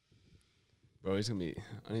 Bro, he's going to be.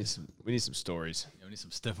 We need some stories. we need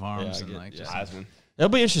some stiff arms Yeah, and get- like yeah. just Heisman. It'll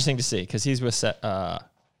be interesting to see because he's with 6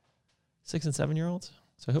 and 7 year olds,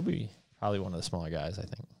 so he'll be probably one of the smaller guys. I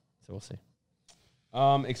think. So we'll see.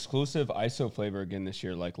 Exclusive ISO flavor again this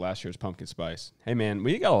year, like last year's pumpkin spice. Hey man,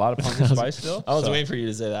 we got a lot of pumpkin spice still. I was so- waiting for you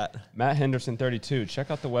to say that. Matt Henderson 32. Check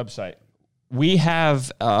out the website. We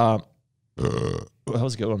have that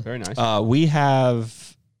was a good one. Very nice. We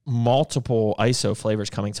have multiple ISO flavors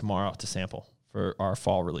coming tomorrow to sample for our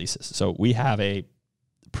fall releases. So we have a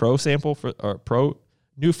pro sample for or pro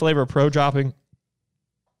new flavor pro dropping.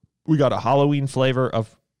 We got a Halloween flavor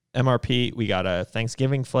of MRP. We got a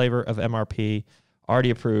Thanksgiving flavor of MRP, already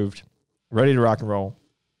approved, ready to rock and roll.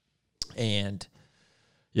 And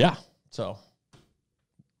yeah, so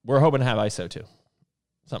we're hoping to have ISO too.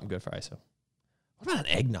 Something good for ISO. What about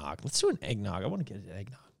an eggnog? Let's do an eggnog. I want to get an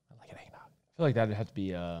eggnog. I like an eggnog. I feel like that'd have to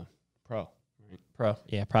be pro. Right? Pro.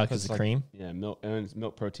 Yeah, probably because of like- cream. Yeah, milk and it's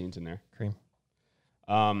milk proteins in there. Cream.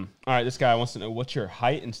 All right, this guy wants to know what's your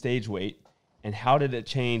height and stage weight, and how did it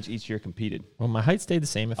change each year competed? Well, my height stayed the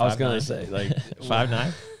same. I was gonna say, like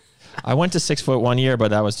 5'9". I went to 6 foot 1 year, but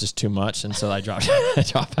that was just too much, and so I dropped I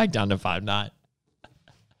dropped back down to 5'9".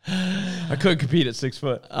 I couldn't compete at 6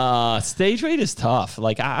 foot. Stage weight is tough.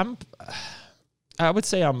 Like I would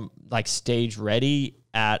say I'm like stage ready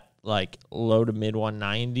at like low to mid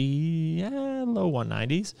 190, low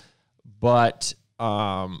 190s, but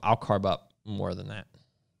I'll carb up more than that.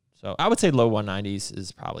 So I would say low 190s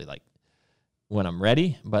is probably like when I'm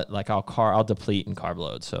ready, but like I'll deplete and carb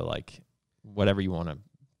load. So like whatever you want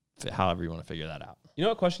to, however you want to figure that out. You know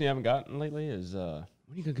what question you haven't gotten lately is when are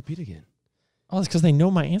you gonna compete again? Oh, it's because they know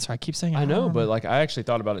my answer. I keep saying I know, but like I actually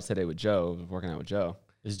thought about it today with Joe. I was working out with Joe.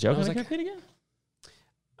 is Joe I was going to like- compete again?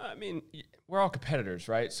 I mean, we're all competitors,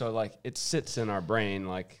 right? So like it sits in our brain,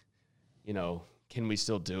 like, you know, can we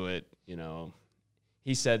still do it? You know,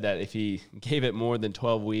 he said that if he gave it more than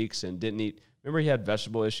 12 weeks and didn't eat, remember he had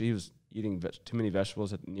vegetable issue. He was eating too many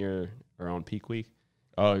vegetables at near or on peak week.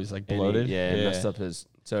 Oh, he's like And bloated. it messed up his.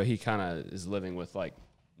 So he kind of is living with like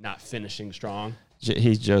not finishing strong.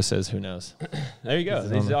 Joe says, who knows? There you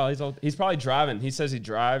go. He's probably driving. He says he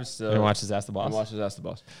drives. So And watches Ask the Boss. And watches Ask the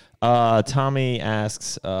Boss. Tommy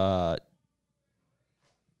asks,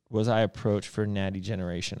 was I approached for Natty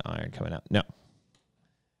Generation Iron coming out? No.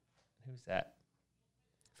 Who's that?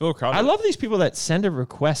 Phil Ricardo. I love these people that send a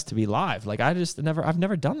request to be live. Like I've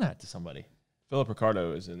never done that to somebody. Philip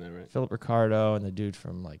Ricardo is in there, right? Philip Ricardo and the dude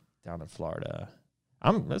from like down in Florida.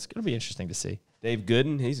 That's gonna be interesting to see. Dave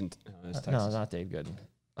Gooden. He's in Texas. No, not Dave Gooden.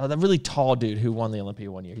 That really tall dude who won the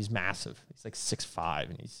Olympia one year. He's massive. He's like 6'5",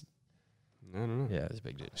 and he's I don't know. yeah, he's a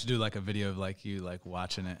big dude. Should do like a video of like you like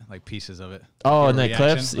watching it, like pieces of it. Oh, Your and the reaction,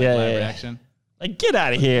 clips? like Yeah, live yeah. reaction. Like get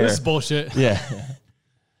out of here. This is bullshit. Yeah.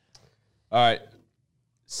 All right,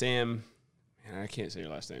 Sam. Man, I can't say your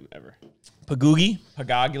last name ever. Pagoogie.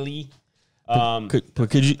 Pagagli.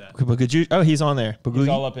 Could you? Oh, he's on there. He's Pagoogie.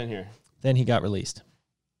 all up in here. Then he got released.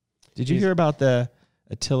 Did you hear about the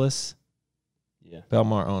Attilis Yeah.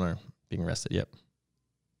 Belmar owner being arrested? Yep.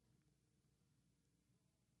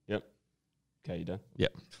 Yep. Okay, you done?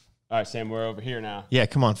 Yep. All right, Sam. We're over here now. Yeah,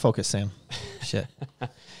 come on, focus, Sam. Shit.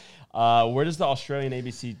 Where does the Australian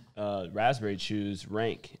ABC raspberry chews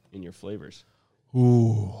rank in your flavors?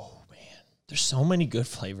 Ooh, man. There's so many good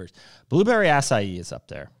flavors. Blueberry acai is up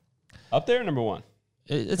there. Up there, number one.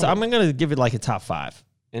 I'm going to give it like a top 5.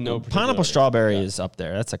 In no particular Pineapple order. strawberry Yeah. is up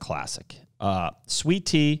there. That's a classic. Sweet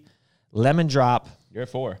tea, lemon drop. You're at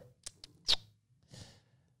 4.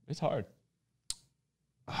 It's hard.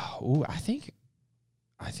 Ooh, I think,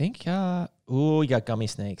 you got gummy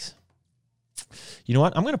snakes. You know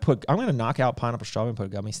what? I'm going to knock out pineapple strawberry and put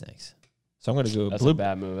gummy snakes. So I'm going to go That's a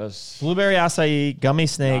bad move. That's blueberry acai, gummy not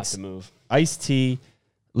snakes, the move. iced tea,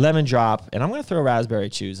 lemon drop, and I'm going to throw raspberry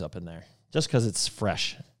chews up in there just because it's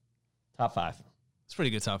fresh. Top 5. It's pretty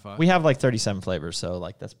good top 5. We have like 37 flavors, so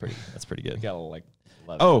like that's pretty We good. got like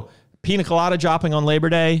 11. Oh, pina colada dropping on Labor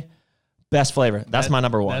Day, best flavor. That's my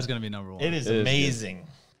number 1. That's gonna be number 1. It is It is amazing,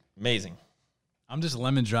 amazing. I'm just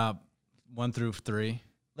lemon drop 1 through 3.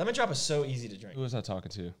 Lemon drop is so easy to drink. Who was I talking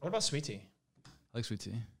to? What about sweet tea? I like sweet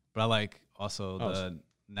tea, but I like also Oh, the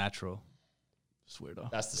natural. It's weirdo.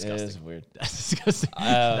 That's It is disgusting. weird. That's disgusting.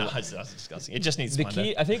 No, that's disgusting. It just needs The Splenda.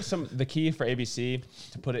 key, I think the key for ABC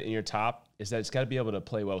to put it in your top is that it's got to be able to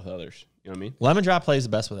play well with others. You know what I mean? Lemon drop plays the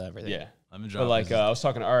best with everything. Yeah. Lemon drop. But like is- I was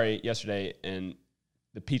talking to Ari yesterday, and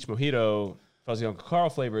the peach mojito fuzzy Uncle Carl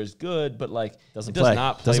flavor is good, but like Doesn't it does play.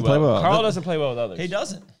 not play Doesn't well. play well. Carl doesn't play well with others. He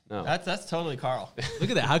doesn't. No. That's totally Carl. look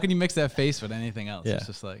at that. How can you mix that face with anything else? Yeah. It's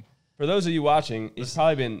just like For those of you watching, he's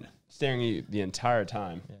probably been staring at you the entire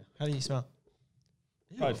time. How do you smell?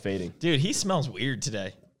 Probably fading. Dude, he smells weird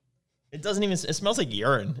today. It doesn't even. It smells like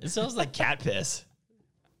urine. It smells like cat piss.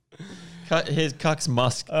 his Cuck's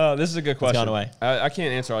musk. This is a good question. gone away. I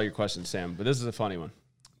can't answer all your questions, Sam, but this is a funny one.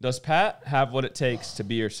 Does Pat have what it takes to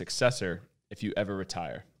be your successor if you ever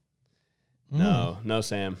retire? No,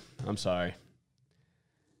 Sam. I'm sorry.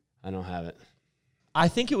 I don't have it. I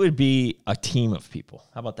think it would be a team of people.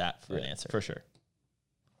 How about that for an answer? For sure.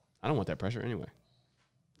 I don't want that pressure anyway.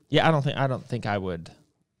 Yeah, I don't think I would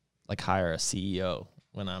like hire a CEO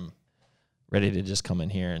when I'm ready to just come in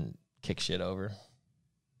here and kick shit over.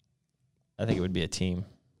 I think it would be a team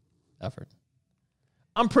effort.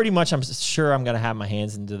 I'm sure I'm gonna have my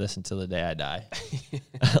hands into this until the day I die.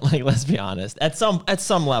 Like, let's be honest. At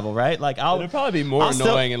some level, right? Like, It'll probably be more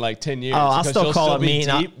annoying in like 10 years. I'll because still you'll call it be me,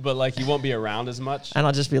 and deep, but like you won't be around as much. and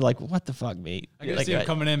I'll just be like, "What the fuck, mate?" I can Like, see him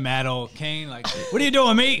coming in, mad old Kane. Like, what are you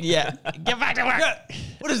doing, mate? Yeah, get back to work.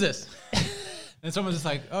 What is this? And someone's just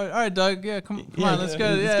like, oh, all right, Doug. Yeah, come Yeah, on, let's go.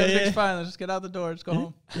 let's Yeah, go, everything's yeah. fine. Let's just get out the door. Let's go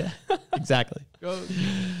home. Yeah, exactly. Go.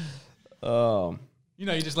 You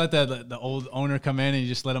know, you just let the old owner come in and you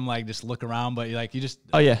just let him like just look around, but you just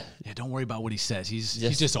Oh yeah, don't worry about what he says. He's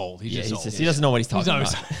just old. He's yeah. just old. He doesn't know what he's He's talking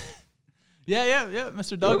always- about. yeah,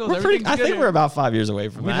 Mr. Douglas. I think we're about 5 years away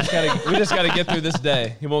from that. We just gotta get through this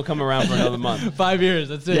day. He won't come around for another month. 5 years.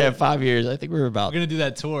 That's it. Yeah, 5 years. I think we're about. We're gonna do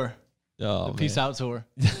that tour, Oh, peace out tour.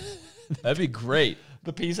 That'd be great.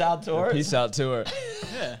 The peace out tour. Peace out tour.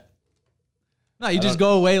 Yeah. No, you just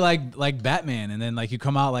go away like Batman, and then like you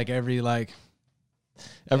come out like every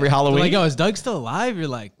Every Halloween. like, oh, is Doug still alive? You're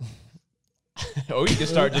like, Or you can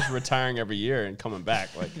start just retiring every year and coming back.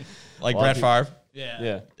 like Brett Favre. yeah,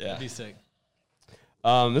 Yeah. that'd be sick.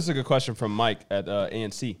 This is a good question from Mike at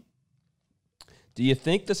ANC. Do you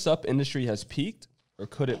think the sup industry has peaked, or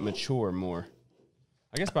could it mature more?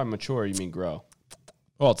 I guess by mature you mean grow.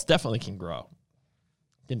 Well, it's definitely can grow.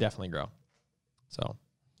 Can definitely grow. So,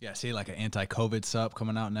 Yeah, see like an anti-COVID sup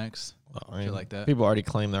coming out next. well, I mean, like that. people already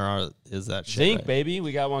claim there is that shit. Zinc, right? baby,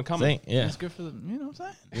 we got one coming. Zinc, yeah. It's good for the, you know what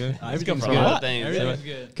I'm saying? Yeah. Everything's for good. a lot of things. Everything's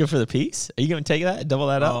good. Good for the piece. Are you going to take that? Double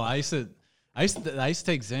that Oh, up? I used to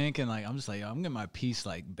take zinc and like I'm just like, yo, I'm getting my piece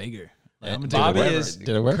like bigger. Like, I'm gonna do Bobby whatever. is Did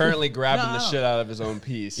it work? currently grabbing No, the no. shit out of his own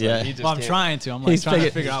piece. Yeah. Like, he just Well, I'm can't- trying to. I'm like trying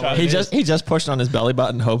to figure out what he it is. he just pushed on his belly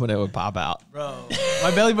button hoping it would pop out. Bro,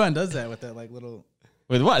 my belly button does that with that like little.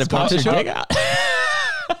 With what? It pops your tissue? dick out.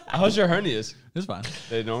 How's your hernias? It's fine.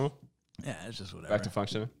 They normal? Yeah, it's just whatever. Back to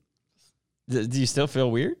functioning? Do you still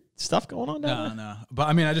feel weird? Stuff going on down No, there? no. But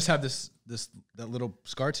I mean, I just have that little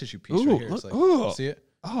scar tissue piece Ooh, right here. It's like, ooh. see it?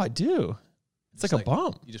 Oh, I do. It's like a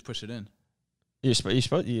bump. You just push it in. You're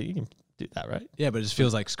supposed you can do that, right? Yeah, but it just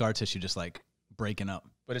feels like scar tissue just like breaking up.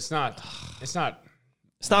 But it's not. It's not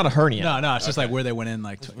a hernia. No, it's just like where they went in.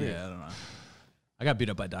 Like, yeah, I don't know. I got beat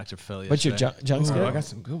up by Dr. Phil. But your yesterday. junk's Ooh, good. I got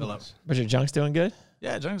some good Fill ones. But your junk's doing good.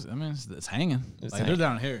 Yeah, Jones. I mean, it's hanging. It's Like hanging. they're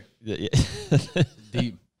down here, Yeah.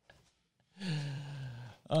 deep.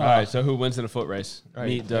 All right, so who wins in a foot race? right,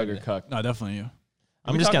 Me, Doug, or Cuck? No, definitely you.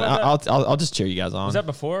 I'm we just talk gonna. about I'll just cheer you guys on. Was that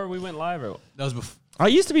before we went live? Or That was before. I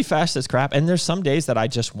used to be fast as crap, and there's some days that I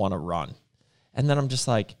just want to run, and then I'm just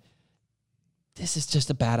like, this is just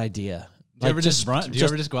a bad idea. Do you ever just run? Do you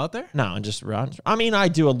ever just go out there? No, and just run. I mean, I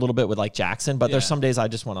do a little bit with like Jackson, but there's Yeah. some days I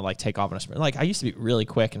just want to like take off in a sprint. Like I used to be really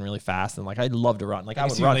quick and really fast, and like I'd love to run. Like I I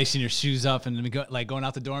would see you run. lacing your shoes up and then like going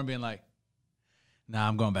out the door and being like, "Nah,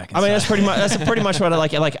 I'm going back I inside." mean, that's pretty much what I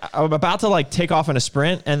like. Like I'm about to like take off in a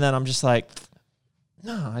sprint, and then I'm just like,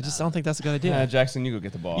 no, I just don't think that's a good idea. yeah, Jackson, you go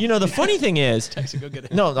get the ball. You know, the funny thing is, Go get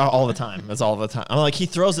it. no, all the time. That's all the time. I'm like, he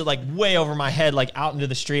throws it like way over my head, like out into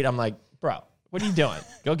the street. I'm like, bro, what are you doing?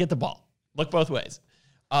 Go get the ball. Look both ways.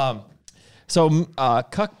 So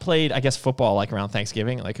Cuck played, I guess, football like around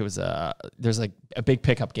Thanksgiving. Like it was there's like a big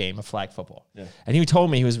pickup game of flag football. Yeah. And he told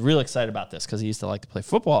me he was real excited about this because he used to like to play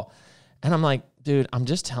football. And I'm like, dude, I'm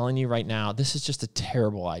just telling you right now, this is just a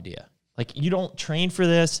terrible idea. Like you don't train for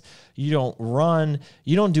this, you don't run,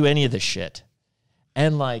 you don't do any of this shit.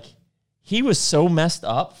 And like he was so messed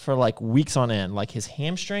up for like weeks on end. Like his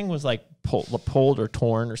hamstring was like pulled or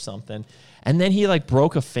torn or something. And then he like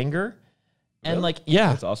broke a finger. And like, yeah,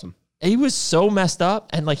 That's awesome. he was so messed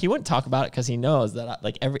up. And like, he wouldn't talk about it because he knows that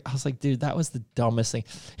I was like, dude, that was the dumbest thing.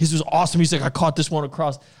 This was awesome. He's like, I caught this one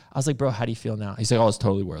across. I was like, bro, how do you feel now? He's like, oh, it's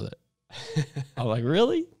totally worth it. I'm like,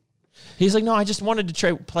 really? He's like, no, I just wanted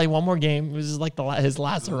to play one more game. It was like his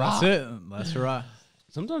last hurrah. That's it. That's hurrah.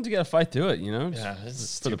 Sometimes you got to fight through it, you know? Yeah, this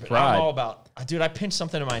is for the stupid. pride. I'm all about, dude, I pinched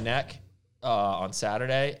something in my neck on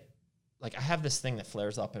Saturday. Like I have this thing that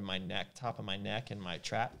flares up in my neck, top of my neck and my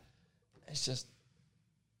trap. It's just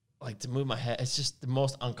like to move my head. It's just the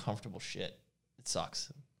most uncomfortable shit. It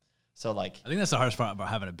sucks. So like, I think that's the hardest part about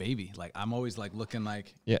having a baby. Like I'm always like looking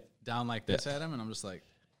like yeah, down like this at him, and I'm just like,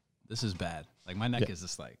 this is bad. Like my neck is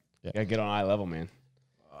just like Yeah. Gotta get on eye level, man.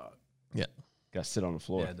 Yeah. Gotta sit on the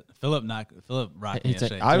floor. Yeah, Philip rocked me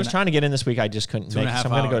yesterday. I was trying to get in this week. I just couldn't make it. 2.5 So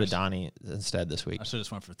I'm going to go to hours. Donnie instead this week. I should have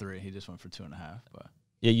just went for 3. He just went for 2.5. But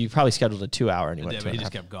Yeah, you probably scheduled a 2 hour and you went yeah, two but and he a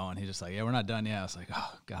just half. kept going. He's just like, yeah, we're not done yet. I was like,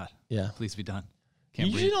 oh God, Yeah. please be done. You Can't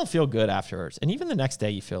usually breathe. don't feel good afterwards. And even the next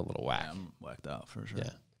day, you feel a little whack. Yeah, I'm whacked out for sure. Yeah.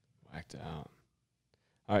 Whacked out.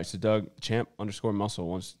 All right, so Doug, champ_muscle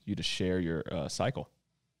wants you to share your cycle.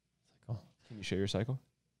 Cycle. Can you share your cycle?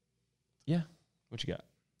 Yeah. What you got?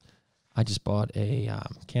 I just bought a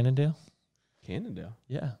Cannondale. Cannondale.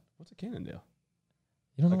 Yeah. What's a Cannondale?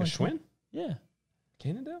 You don't Like know a what Schwinn? Yeah.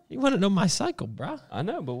 Cannondale? You want to know my cycle, bro? I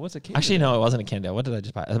know, but what's a Cannondale? Actually, no, it wasn't a Cannondale. What did I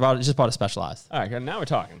just buy? Just bought a Specialized. All right, now we're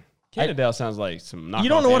talking. Cannondale sounds like some knockoff You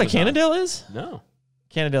don't know what a Amazon. Cannondale is? No.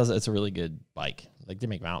 Cannondale's it's a really good bike. Like they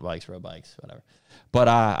make mountain bikes, road bikes, whatever. But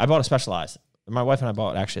I bought a Specialized. My wife and I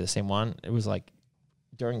bought actually the same one. It was like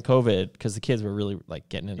during COVID because the kids were really like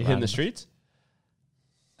getting into You hitting riding the streets?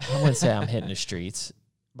 I wouldn't say I'm hitting the streets,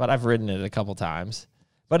 but I've ridden it a couple times.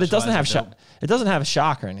 But it doesn't have Specialized shock. It doesn't have a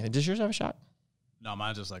shock or anything. Does yours have a shock? No,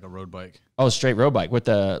 mine's just like a road bike. Oh, straight road bike with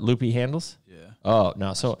the loopy handles. Yeah. Oh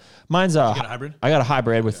no, so mine's a. You got a hybrid? I got a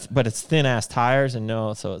hybrid with, but it's thin ass tires and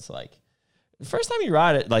no, so it's like the first time you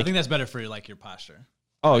ride it, I like think that's better for like your posture.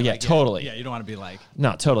 oh yeah, Like, totally. Yeah, you don't want to be like,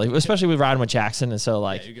 No, totally. Especially with riding with Jackson, and so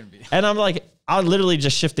like, you're gonna be. and I'm like, I'll literally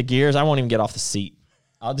just shift the gears. I won't even get off the seat.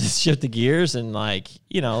 I'll just shift the gears and like,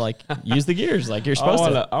 like use the gears like you're supposed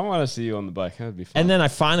to. I want to see you on the bike. That'd be fun. And then I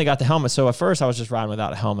finally got the helmet. So at first I was just riding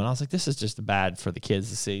without a helmet. I was like, this is just bad for the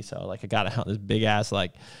kids to see. So like I got a helmet, this big ass,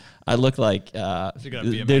 like I look like got a the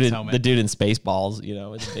BMX helmet. the dude in Spaceballs,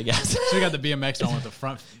 with the big ass. So you got the BMX on with the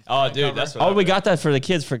front. oh, front dude, cover. that's what Oh, we got that for the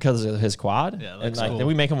kids because of his quad. Yeah, it and looks like cool. then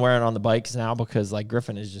we make him wear it on the bikes now because like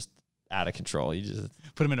Griffin is just out of control. He just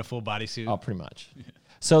Put him in a full bodysuit. pretty much.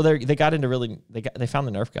 So they got into really they found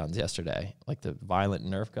the Nerf guns yesterday, like the violent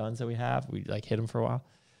Nerf guns that we have. We like hit them for a while.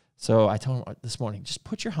 So I told him this morning, just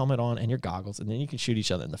put your helmet on and your goggles, and then you can shoot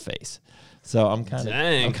each other in the face. So I'm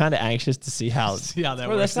kind of anxious to see how. See how that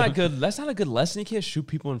Bro, works. that's not good. That's not a good lesson. You can't shoot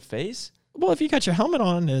people in the face. Well, if you got your helmet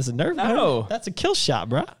on as a Nerf No. gun, that's a kill shot,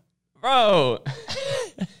 bro. Bro,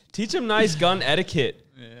 teach him nice gun etiquette.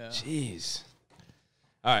 Yeah. Jeez.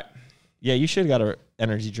 All right. Yeah, you should have got an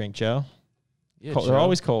energy drink, Joe. Yeah, They're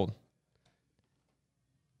always cold.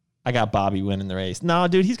 I got Bobby winning the race. No,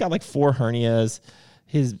 dude, he's got like 4 hernias.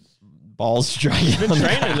 His balls dragging. He's been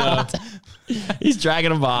training, though. He's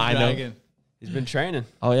dragging him behind him. Dragon. He's been training.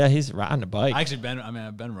 Oh yeah, he's riding a bike. I've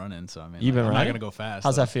been running, so I mean, You've been I'm running? not gonna go fast.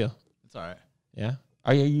 How's so that feel? It's all right. Yeah.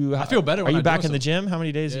 Are you? I feel better Are when you I back do in the some- gym? How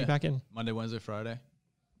many days are you Yeah. back in? Monday, Wednesday, Friday.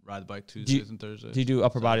 Ride the bike Do you- Tuesdays and Thursdays. Do you do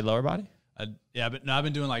upper body, lower body? But no, I've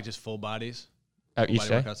been doing like just full bodies. Oh, Full each body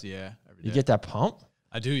day? workouts, yeah. Every day. You get that pump?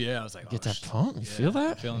 I do, yeah. I was like, Get oh, that pump? You feel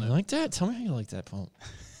that? I'm feeling you it. like that? Tell me how you like that pump.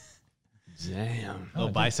 Damn. Little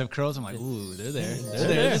bicep curls. I'm like, ooh, they're there. They're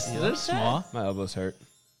there. there. They're small. My elbows hurt.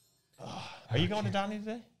 Are you going to Donnie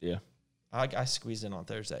today? Yeah. I squeezed in on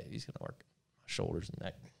Thursday. He's gonna work shoulders and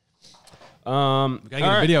neck. We gotta all get a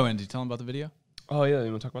right. video in. Did you tell them about the video? Oh yeah, you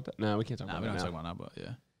want to talk about that? No, we can't talk Nah, about we that don't now. talk about that, but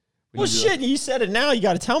yeah. Well, shit, you said it now. You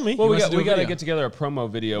got to tell me. Well, we wants got to do a to video. get together a promo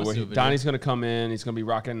video wants where to do a video. Donnie's gonna come in. He's gonna be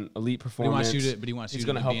rocking elite But he performance. wants you to. But he wants He's you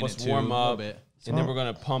gonna to help be in us it too warm a little up, bit. and then we're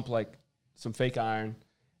gonna pump like some fake iron,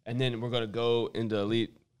 and then we're gonna go into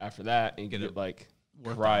elite after that and get it like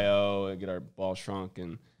worked cryo and get our balls shrunk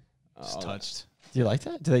and Just all that. touched. Do you like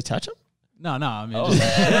that? Do they touch him? No, I mean, Oh. just,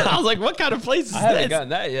 I was like, what kind of place is I haven't this? gotten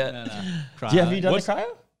that yet. no. Have you done the What's- cryo?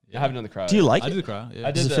 I haven't done the cryo. Do you like I it? do the crowd. Yeah.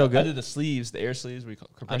 I Does did it feel I good? did the sleeves, the air sleeves, I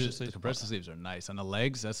compression do, sleeves. the compression sleeves are nice. On the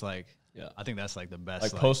legs, that's like, Yeah. I think that's like the best.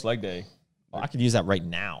 Like post leg day. Well, I could use that right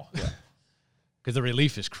now. because the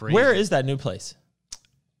relief is crazy. Where is that new place?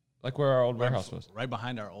 Like where our old warehouse was. Right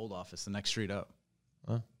behind our old office, the next street up.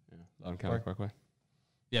 Yeah. Loudon County Parkway.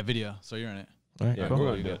 Yeah, video. So you're in it. All right, Yeah, cool. we're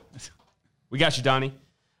gonna do it. We got you, Donnie.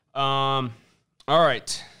 All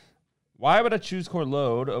right. Why would I choose Core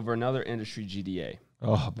Load over another industry GDA?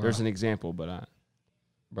 Oh, bro. There's an example, but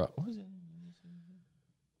Bro, what is it?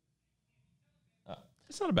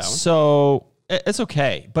 it's not a bad one. So it's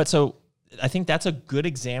okay, but so I think that's a good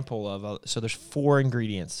example of so there's 4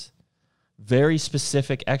 ingredients, very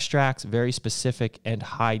specific extracts, very specific and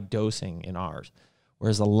high dosing in ours,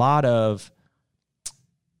 whereas a lot of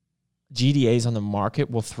GDAs on the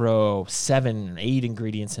market will throw 7 or 8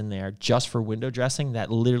 ingredients in there just for window dressing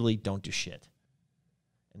that literally don't do shit.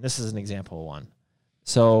 And this is an example of one.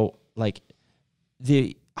 So like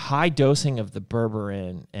the high dosing of the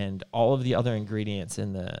berberine and all of the other ingredients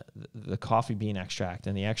in the coffee bean extract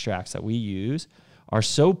and the extracts that we use are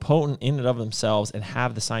so potent in and of themselves and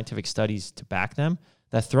have the scientific studies to back them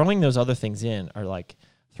that throwing those other things in are like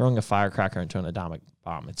throwing a firecracker into an atomic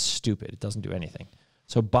bomb. It's stupid. It doesn't do anything.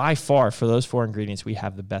 So by far, for those 4 ingredients, we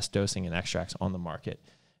have the best dosing and extracts on the market.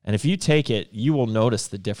 And if you take it, you will notice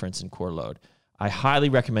the difference in core load. I highly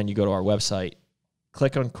recommend you go to our website,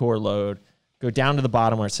 click on core load, go down to the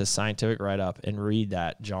bottom where it says scientific write-up, and read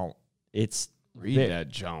that junk. Read that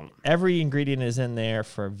junk. Every ingredient is in there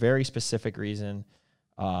for a very specific reason.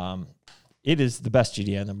 It is the best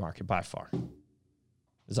GDA in the market by far.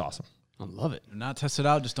 It's awesome. I love it. Do not test it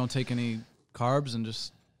out. Just don't take any carbs and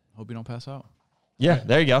just hope you don't pass out. Yeah,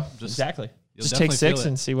 there you go. Just- exactly. you'll Just take definitely 6 feel it.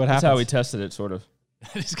 and see what That's happens. how we tested it, sort of.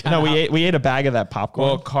 It's kinda No, how- we ate a bag of that popcorn.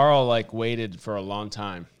 Well, Carl like waited for a long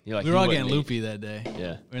time. He we were all getting loopy that day.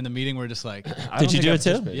 Yeah. We're in the meeting. We're just like, Did you do it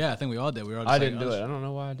too? yeah, I think we all did. We were all just I like, didn't oh, do it. I don't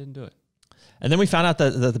know why I didn't do it. And then we found out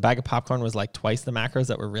that the bag of popcorn was like twice the macros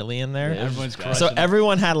that were really in there. Yeah, Everyone's So crushing So it.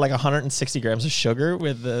 everyone had like 160 grams of sugar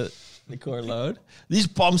with the core load. These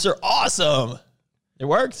bumps are awesome. It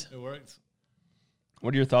worked. It worked.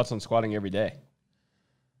 What are your thoughts on squatting every day?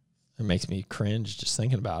 It makes me cringe just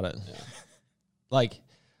thinking about it. Like,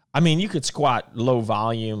 I mean, you could squat low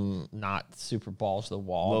volume, not super balls to the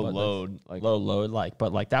wall. Low but load, like- low load,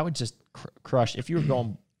 but that would just crush. If you were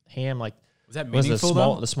going ham, like, Was that Was the meaningful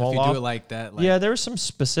small- though? the small if you loft? do it like that, like, yeah, there was some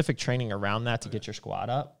specific training around that to get your squat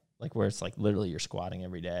up, like where it's like literally you're squatting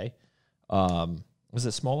every day. Was it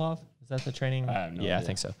Smolov? Is that the training? I have no I idea.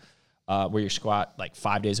 think so. Where you squat like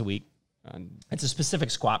 5 days a week. It's a specific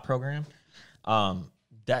squat program.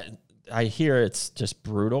 That I hear it's just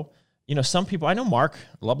brutal. You know, some people, I know Mark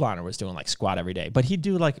Lubliner was doing like squat every day, but he'd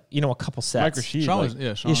do like, you know, a couple sets. Mike Rashid, Sean like- was,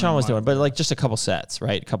 yeah, Sean was and doing, Mike. but like just a couple sets,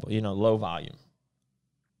 right? A couple, you know, low volume.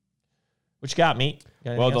 What you got, Meat?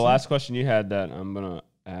 Got anything Well, the else? last question you had that I'm gonna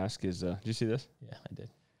ask is, did you see this? Yeah, I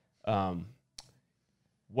did.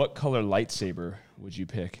 What color lightsaber would you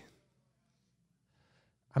pick?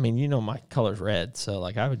 I mean, you know, my color's red, so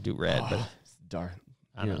like I would do red, but It's dark.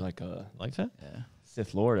 I You're don't know. like a like that. Yeah.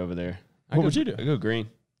 Sith Lord over there. What would you do? I go green,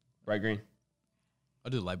 bright green.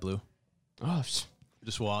 I'll do light blue. Oh, Just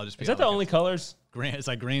I'll just be is that the like only colors? green? It's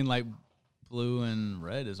like green, light blue, and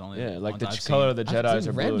red is only Yeah, like ones the I've color seen. of the I Jedi's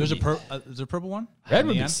think are red blue. would There's a be- is there a purple one? Red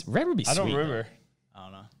would be Neon? red would be I don't sweet. remember. I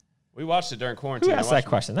don't know. We watched it during quarantine. Who I asked watched that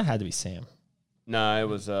question? That had to be Sam. No, it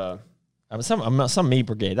was Some meat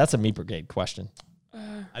brigade. That's a meat brigade question.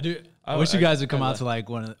 I do. I Oh, wish you I- guys would come I out to like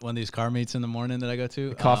one of these car meets in the morning that I go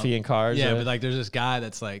to. Coffee and cars. Yeah, but like there's this guy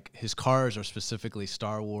that's like his cars are specifically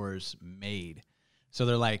Star Wars made. So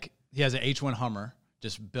they're like he has an H1 Hummer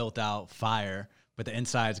just built out fire, but the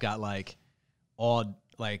inside's got like all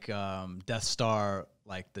like Death Star,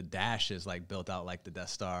 like the dash is like built out like the Death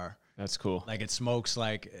Star. that's cool. Like it smokes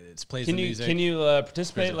like it plays Can the you music.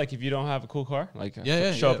 participate Crazy. like if you don't have a cool car, like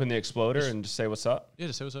Yeah, show up yeah. in the Exploder and just say what's up? Yeah,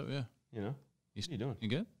 just say what's up. Yeah, You know, what are you doing? you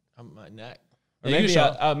good? My neck. Or Yeah, you maybe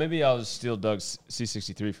can show maybe I'll just steal Doug's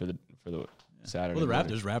C63 for the Saturday. Well, the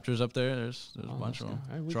morning. Raptors up there. There's a bunch of let's go. them.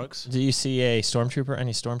 All right, we Trucks. Do you see a stormtrooper?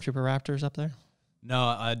 Any stormtrooper Raptors up there? No,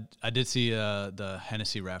 I did see the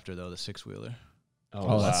Hennessy Raptor though, the 6-wheeler.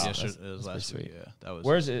 Oh, that's- wow. Yesterday, it was that's last pretty week. Yeah, that was.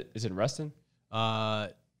 Where is it? Is it in Reston?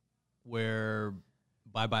 Where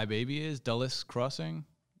Bye Bye Baby is, Dulles Crossing,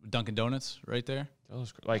 Dunkin' Donuts right there.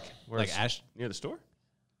 Like where's Like Ash, near the store?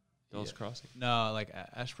 Dulles Crossing. no, like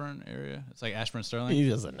Ashburn area. It's like Ashburn Sterling. He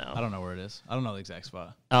doesn't know. I don't know where it is. I don't know the exact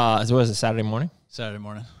spot. So what is it, Saturday morning? Saturday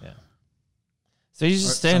morning. Yeah. So you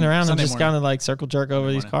just Or standing around Sunday and just morning. kind of like circle jerk over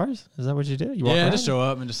Sunday these cars? Is that what you do? You walk Yeah, around? just show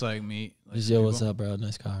up and just like meet. Like, Just, some yo, what's people. up, bro?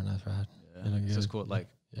 Nice car, nice ride. Yeah, You know, it's just good. cool. Like,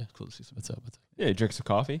 Yeah. cool to see some. What's up? What's up? Yeah, he drinks a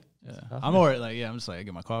coffee. Yeah, Stuff, I'm yeah. alright. Like, yeah, I'm just like, I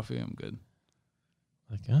get my coffee. I'm good.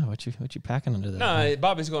 Like, oh, what you packing under there? No,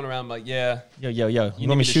 Bobby's going around like, yeah. Yo. You want need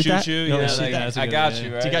me me to shoot that? you? You want me Yeah, to shoot like, that? That's a I good got idea. you,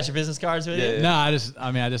 Do right? you got your business cards with Yeah. you? No, I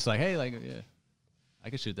just like, hey, like, yeah, I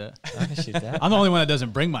could shoot that. I can shoot that. I'm the only one that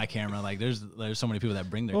doesn't bring my camera. Like, there's so many people that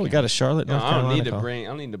bring their. Oh, we camera. got a Charlotte, No, North I Carolina don't need to call. bring. I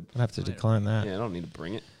don't need to. I'll have to decline that. Yeah, I don't need to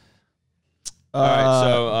bring it. All right,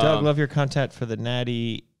 so, Doug, love your content for the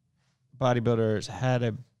Natty Bodybuilders. Had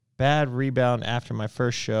a bad rebound after my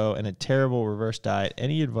first show and a terrible reverse diet.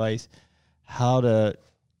 Any advice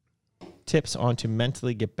tips on to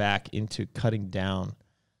mentally get back into cutting down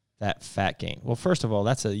that fat gain? Well, first of all,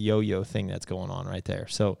 that's a yo-yo thing that's going on right there.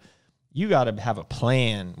 So you got to have a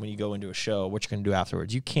plan when you go into a show, what you're going to do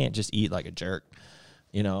afterwards. You can't just eat like a jerk.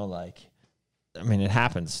 You know, like, I mean, it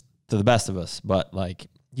happens to the best of us, but like,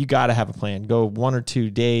 you got to have a plan. Go 1 or 2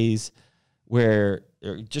 days or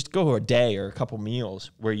just go a day or a couple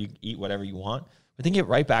meals where you eat whatever you want, but then get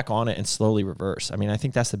right back on it and slowly reverse. I mean, I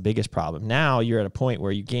think that's the biggest problem. Now you're at a point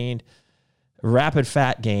where you gained rapid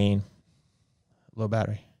fat gain, low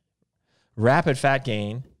battery, rapid fat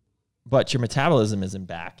gain, but your metabolism isn't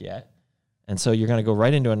back yet. And so you're going to go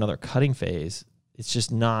right into another cutting phase. It's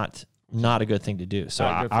just not a good thing to do. So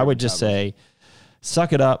Not good for I would just say,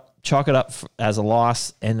 suck it up, chalk it up as a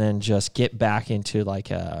loss, and then just get back into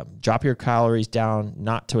like drop your calories down,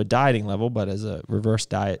 not to a dieting level, but as a reverse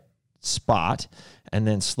diet spot, and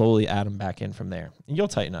then slowly add them back in from there. And you'll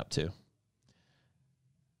tighten up too.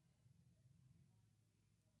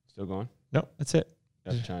 Still going? Nope, that's it.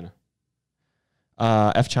 That's China.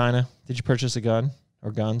 F China, did you purchase a gun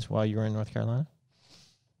or guns while you were in North Carolina?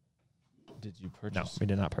 Did you No, purchase? we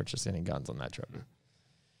did not purchase any guns on that trip.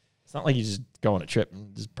 It's not like you just go on a trip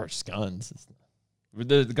and just purchase guns.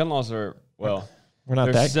 The gun laws are, well, We're not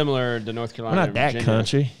they're that. similar to North We're Carolina. not and that Virginia,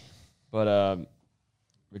 country. But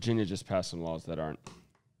Virginia just passed some laws that are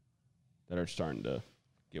starting to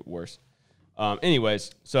get worse.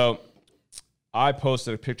 Anyways, so I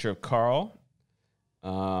posted a picture of Carl.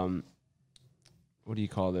 What do you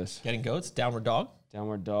call this? Getting goats, downward dog.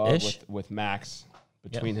 Downward dog Ish. with Max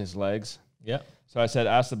between his legs. Yep. So I said,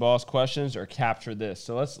 ask the boss questions or capture this.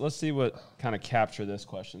 So let's see what kind of capture this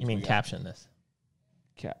questions. You mean we got. caption this?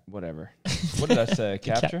 Whatever. What did I say?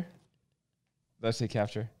 Capture? Did I say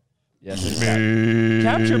capture? Yes.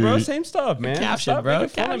 Capture, bro. Same stuff, man. Caption, Stop bro. making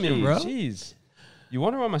fun of Capture, me. bro. Jeez. You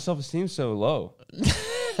wonder why my self-esteem's so low.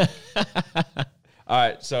 All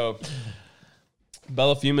right, so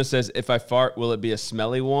Bella Fuma says, if I fart, will it be a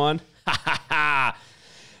smelly one?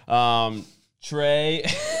 Trey.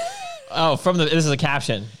 Oh, this is a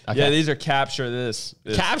caption. Okay. Yeah, these are capture this.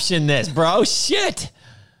 Caption this, bro. Shit.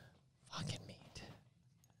 Fucking meat.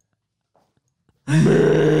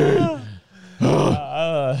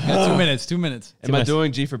 Got 2 minutes. 2 minutes. Am I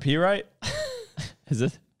doing G for P right? Is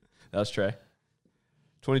it? That was Trey.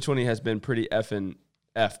 2020 has been pretty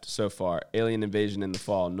effed so far. Alien invasion in the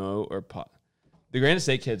fall, no or pot. The Granite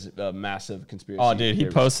State Kid's a massive conspiracy. Oh, dude, he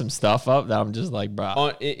theorist. posts some stuff up that I'm just like,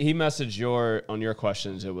 bro. He messaged on your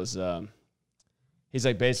questions. It was he's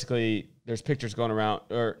like, basically there's pictures going around,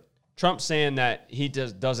 or Trump saying that he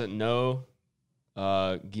doesn't know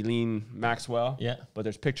Ghislaine Maxwell. Yeah. But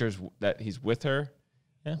there's pictures that he's with her.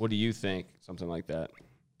 Yeah. What do you think? Something like that.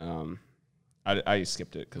 I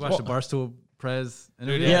skipped it Watch the Barstool Prez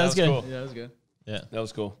interview. Yeah, that's good. cool. Yeah, that was good. Yeah. That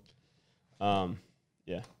was cool.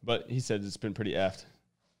 Yeah, but he said it's been pretty effed.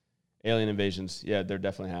 Alien invasions, yeah, they're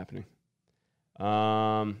definitely happening.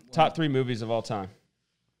 Top 3 movies of all time.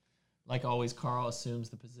 Like always, Carl assumes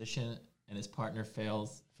the position and his partner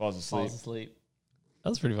falls Falls asleep. asleep. That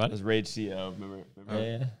was pretty fun. That was Rage CEO. Remember?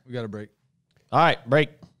 Yeah. We got a break. All right, break.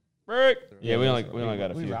 Break. Yeah, we only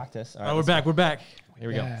got a We few. rocked this. All All right, we're back. We're back. Here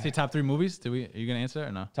we go. Say top 3 movies. Are you gonna answer that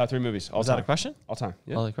or no? Top 3 movies all Was time. that a question? All time.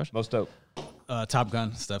 Yeah. Oh, the question. Most dope. Top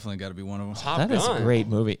Gun. It's definitely got to be one of them. Top That is a Gun. great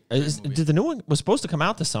movie. Did the new one was supposed to come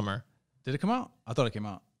out this summer? Did it come out? I thought it came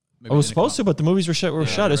out. Maybe It was didn't come supposed to, but the movies were shut. It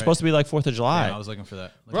was right. supposed to be like 4th of out. July. Yeah, I was looking for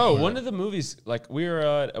that. Bro, one of the movies, like we were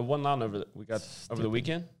at One Lounge over the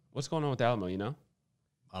weekend. What's going on with Alamo? You know?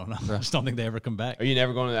 I don't know. I just don't think they ever come back. Are you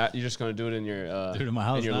never going to that? You're just going to do it in your Do it in my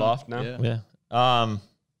house in your now. loft now? Yeah. Yeah.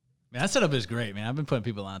 Man, that setup is great, man. I've been putting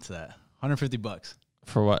people onto that. $150.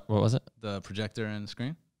 For what? What was it? The projector and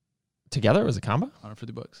screen. Together? Was it combo?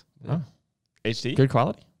 $150. Oh, HD. good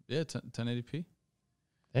quality. Yeah, 1080p.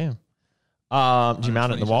 Damn. Do you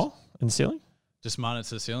mount it in the 120 wall, in the ceiling? Just mount it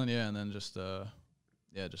to the ceiling, yeah, and then just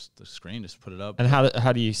just the screen, just put it up. And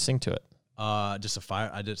how do you sync to it? Just a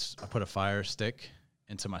fire. I put a fire stick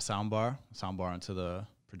into my soundbar into the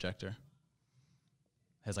projector.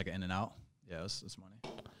 Has like an in and out. Yeah, it's money.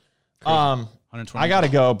 120. I gotta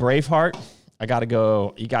go Braveheart. I gotta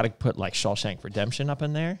go. You gotta put like Shawshank Redemption up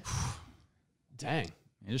in there, Dang.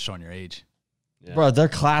 You're just showing your age. Yeah. bro. They're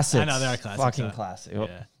classics. I know, they are classics, Fucking huh? classic.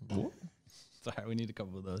 Yeah. Sorry, we need a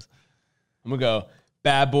couple of those. I'm gonna go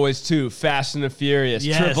Bad Boys 2, Fast and the Furious,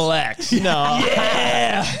 Yes. Triple X. No.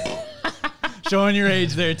 Showing your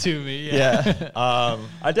age there too, me. Yeah.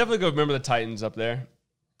 I definitely go Remember the Titans up there.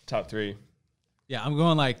 Top 3. Yeah, I'm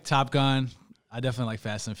going like Top Gun. I definitely like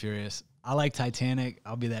Fast and Furious. I like Titanic.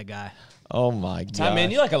 I'll be that guy. Oh my god.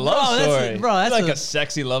 Man, you like a love Bro, that's story. a- bro, that's you like a- a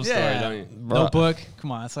sexy love story, don't you? Bro. Notebook.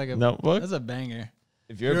 Come on, that's like a Notebook? That's a banger.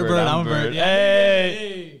 If you're a bird, I'm a bird. Yeah.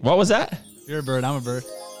 Hey. What was that? If you're a bird, I'm a bird.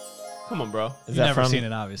 Come on, bro. Is You've that never from, seen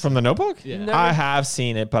it, obviously. From the Notebook? Yeah. Never- I have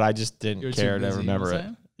seen it, but I just didn't You're too care to busy, remember you know it. what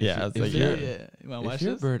I'm Yeah, it's like Yeah. yeah. You want to watch If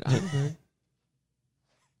you're a this? bird, I'm a bird.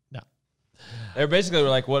 No. They basically were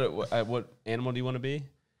like, what animal do you want to be?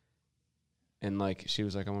 And like, she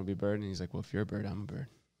was like, I want to be a bird. And he's like, well, if you're a bird, I'm a bird.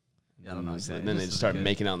 Yeah, I don't know And exactly. then they This just is started good.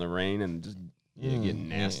 making out in the rain and just getting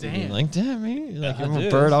nasty. Damn. Like, damn, me. Like, I I'm a do.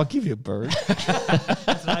 bird. I'll give you a bird.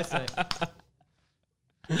 That's what I say.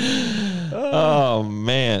 Oh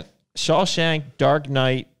man, Shawshank, Dark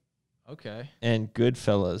Knight, Okay. and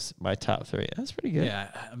Goodfellas. My top 3. That's pretty good. Yeah,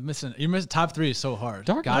 I'm missing. You're missing. Top 3 is so hard.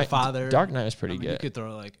 Dark Godfather. Knight. Dark Knight was pretty You good. could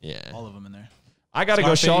throw like Yeah. all of them in there. I got to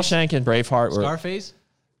go Scarface. Shawshank and Braveheart. Were Scarface.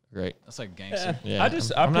 great. That's like gangster. Yeah,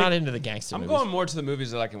 I'm not into the gangster I'm movies. going more to the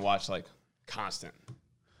movies that I can watch like constant.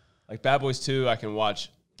 Like Bad Boys 2, I can watch.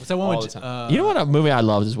 What's that one all with? the time. You know what a movie I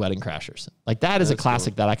loved is Wedding Crashers. Like that is a That's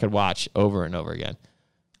classic that I could watch over and over again.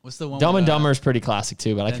 What's the one? Dumb with, and Dumber is pretty classic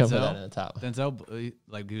too, but I couldn't put Denzel? that in the top. Denzel,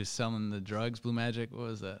 like he was selling the drugs, Blue Magic. What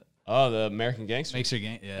was that? Oh, the American Gangster. Makes your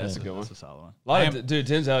game. Yeah, that's a good one. That's a solid one. A lot I of am, dude,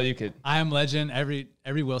 Denzel, you could. I Am Legend. Every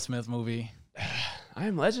Will Smith movie. I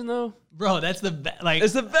Am Legend though. Bro, that's the best. Like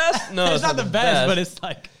It's the best. No, it's not the best, but it's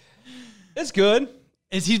like it's good,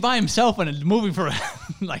 he's by himself in a movie for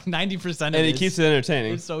like 90% of it. and he keeps it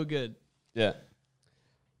entertaining. It's so good. Yeah.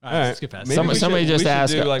 All right, let's get past Maybe that. we Somebody should- just we should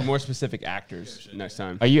asked- do like more specific actors next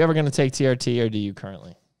time. Are you ever going to take TRT or do you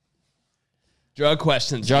currently? Drug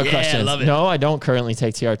questions. Drug Yeah, questions. Love it. No, I don't currently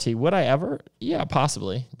take TRT. Would I ever? Yeah,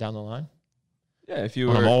 possibly down the line. Yeah, if you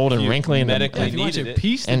When were I'm old if and you wrinkly and medically Yeah, if you want needed your it.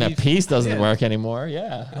 piece, And to the be- piece doesn't yeah. work anymore.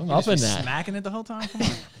 Yeah, I'm You up just in be that. smacking it the whole time.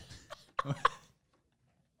 Come on.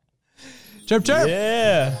 Chirp, chirp.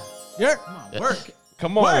 Yeah. Come on, work.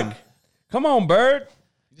 Come on. Work. Come on, bird.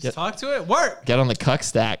 Just talk to it. Work. Get on the cuck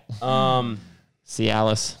stack.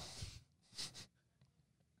 Cialis.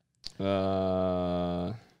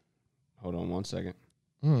 Hold on one second.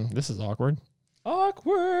 This is awkward.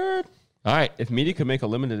 Awkward. All right. If media could make a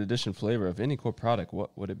limited edition flavor of any core product,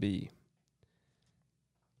 what would it be?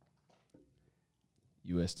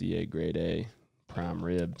 USDA grade A, prime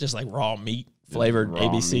rib. Just like raw meat flavored raw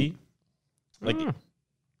ABC. meat. Like,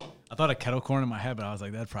 I thought of kettle corn in my head, but I was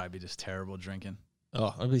like, that'd probably be just terrible drinking.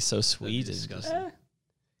 oh, it'd be so That'd be sweet. disgusting.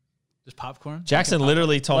 Just popcorn? Jackson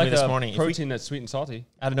literally told Like me this a morning. If we, protein that's sweet and salty.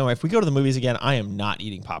 I don't know. If we go to the movies again, I am not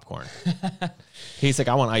eating popcorn. He's like,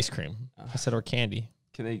 I want ice cream. I said, or candy.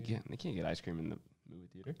 Can they get? They can't get ice cream in the movie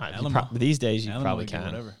theater. Alamo. These days, you Alamo probably would get can.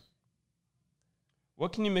 Whatever.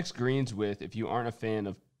 What can you mix greens with if you aren't a fan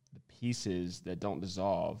of the pieces that don't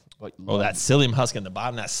dissolve, but Oh, that psyllium husk in the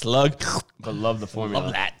bottom, that slug. but love the formula?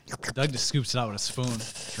 Love that. Doug just scoops it out with a spoon,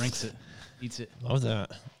 drinks it, eats it. Love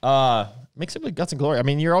that. Mix it with guts and glory. I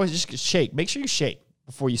mean, you're always just shake. Make sure you shake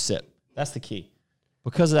before you sip. That's the key.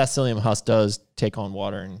 Because of that psyllium husk does take on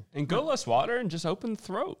water and And go less water and just open the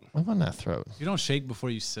throat. I'm on that throat. You don't shake before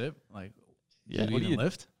you sip? Like, Yeah. do you What do even you-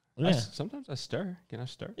 lift? Yeah. Sometimes I stir. Can I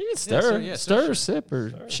stir? You can stir, yeah, stir, sip,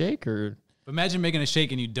 or shake, or But imagine making a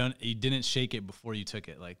shake and you didn't shake it before you took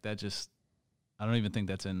it. Like, that just, I don't even think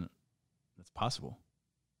that's possible.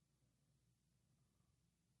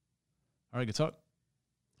 All right, good talk.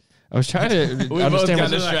 I was trying to understand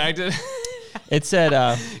what distracted. it said.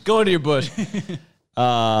 Go into your bush.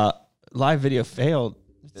 Live video failed.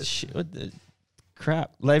 What the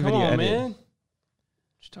crap? Live Come video on, ended. man. What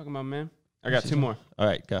you talking about, man? I got two more. All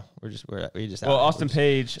right, go. We just Well, Austin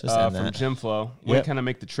Page just end from that. Gym Flow. When Yep. can I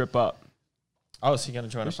make the trip up? Oh, so you gonna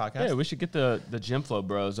join our podcast? Yeah, we should get the Gym Flow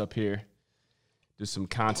bros up here. Do some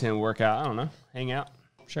content workout. I don't know. Hang out.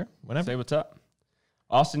 Sure, whenever. Say what's up.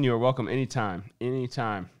 Austin, you are welcome anytime.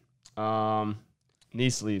 Anytime. Knee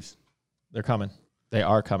sleeves. They're coming. They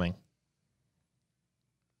are coming.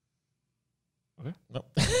 Okay.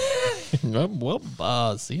 Nope.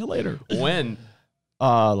 Well, see you later. When?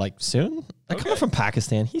 Like soon. They're coming from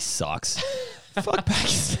Pakistan. He sucks. Fuck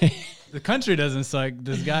Pakistan. The country doesn't suck.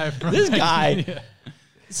 This guy from This guy. Yeah.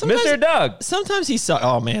 Sometimes- Mr. Doug. Sometimes he sucks.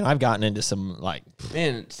 Oh man, I've gotten into some like,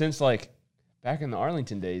 Man, since like back in the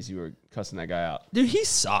Arlington days, you were cussing that guy out. dude, he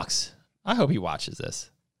sucks. I hope he watches this.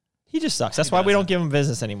 He just sucks. That's why we don't give him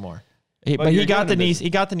business anymore. But he you're got the giving him knee. He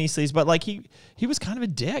got the knee sleeves. But like he was kind of a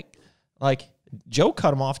dick. Like Joe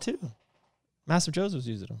cut him off too. Massive Joe's was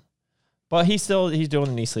using him. But he's doing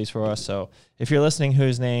the knee sleeves for us. So if you're listening,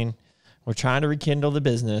 whose name, we're trying to rekindle the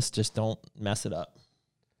business. Just don't mess it up.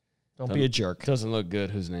 Don't be a jerk. Doesn't look good.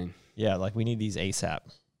 Whose name? Yeah, like we need these ASAP.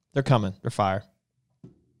 They're coming. They're fire.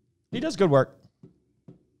 He does good work,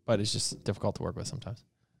 but it's just difficult to work with sometimes.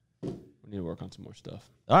 We need to work on some more stuff.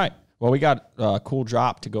 All right. Well, we got a cool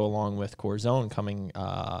drop to go along with Core Zone coming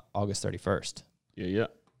August 31st. Yeah.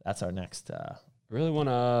 That's our next. I really want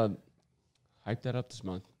to hype that up this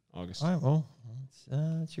month, August. All right. Well,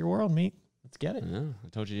 it's your world, meat. Let's get it. Yeah, I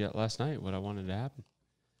told you last night what I wanted to happen.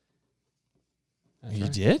 That's You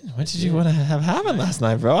right. did? What did you want to have happen last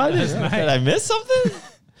night, bro? Did I miss something?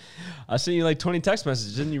 I sent you like 20 text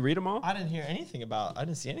messages. Didn't you read them all? I didn't hear anything about. I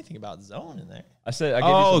didn't see anything about Zone in there. I said I gave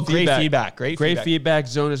you some great feedback. Great feedback.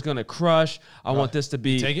 Zone is gonna crush. I want this to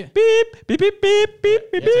be Take it? beep beep beep beep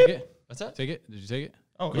beep beep Yeah, beep. take it. What's that? Take it. Did you take it?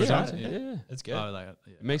 Oh, Yeah. yeah. Yeah. It's good. Oh, like,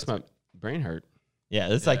 yeah, It makes my brain hurt. Yeah,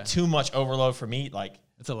 it's like too much overload for meat. Like,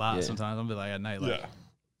 it's a lot Yeah. sometimes. I'll be like at night, like,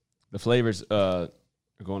 The flavors are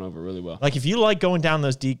going over really well. if you like going down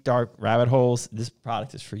those deep, dark rabbit holes, this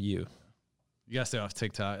product is for you. you gotta stay off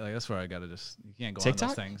TikTok. Like that's where I gotta you can't go on TikTok?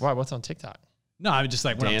 those things. Why? What's on TikTok? No, I'm just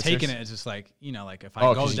like when Dancers? I'm taking it, it's just like like if I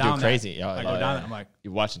Oh, go 'cause you go down crazy. that, Oh, I yeah, go down yeah. it, I'm like,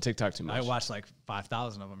 You're watching TikTok too much. I watch like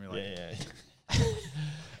 5,000 of them. You're like, Yeah.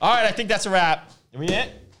 All right, I think that's a wrap. We it?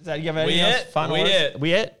 Is that you have anything else? Final We words? it.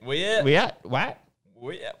 We it? We it. We at? What?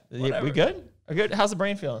 Yeah, We good? We're good. How's the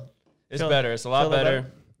brain feeling? It's Feel- better. It's a lot feel a little better.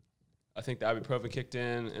 better? I think the ibuprofen kicked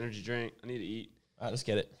in. Energy drink. I need to eat. All right, let's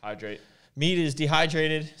get it. Hydrate. Meat is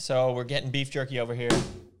dehydrated, so we're getting beef jerky over here.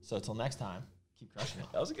 So until next time, keep crushing it.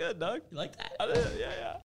 That was good, Doug. You like that? I did.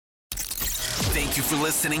 Yeah. Thank you for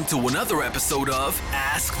listening to another episode of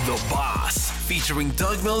Ask the Boss, featuring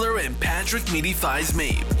Doug Miller and Patrick Meaty Thighs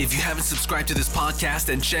Mabe. If you haven't subscribed to this podcast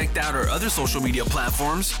and checked out our other social media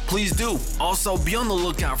platforms, please do. Also, be on the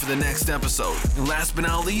lookout for the next episode. And last but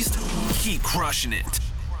not least, keep crushing it.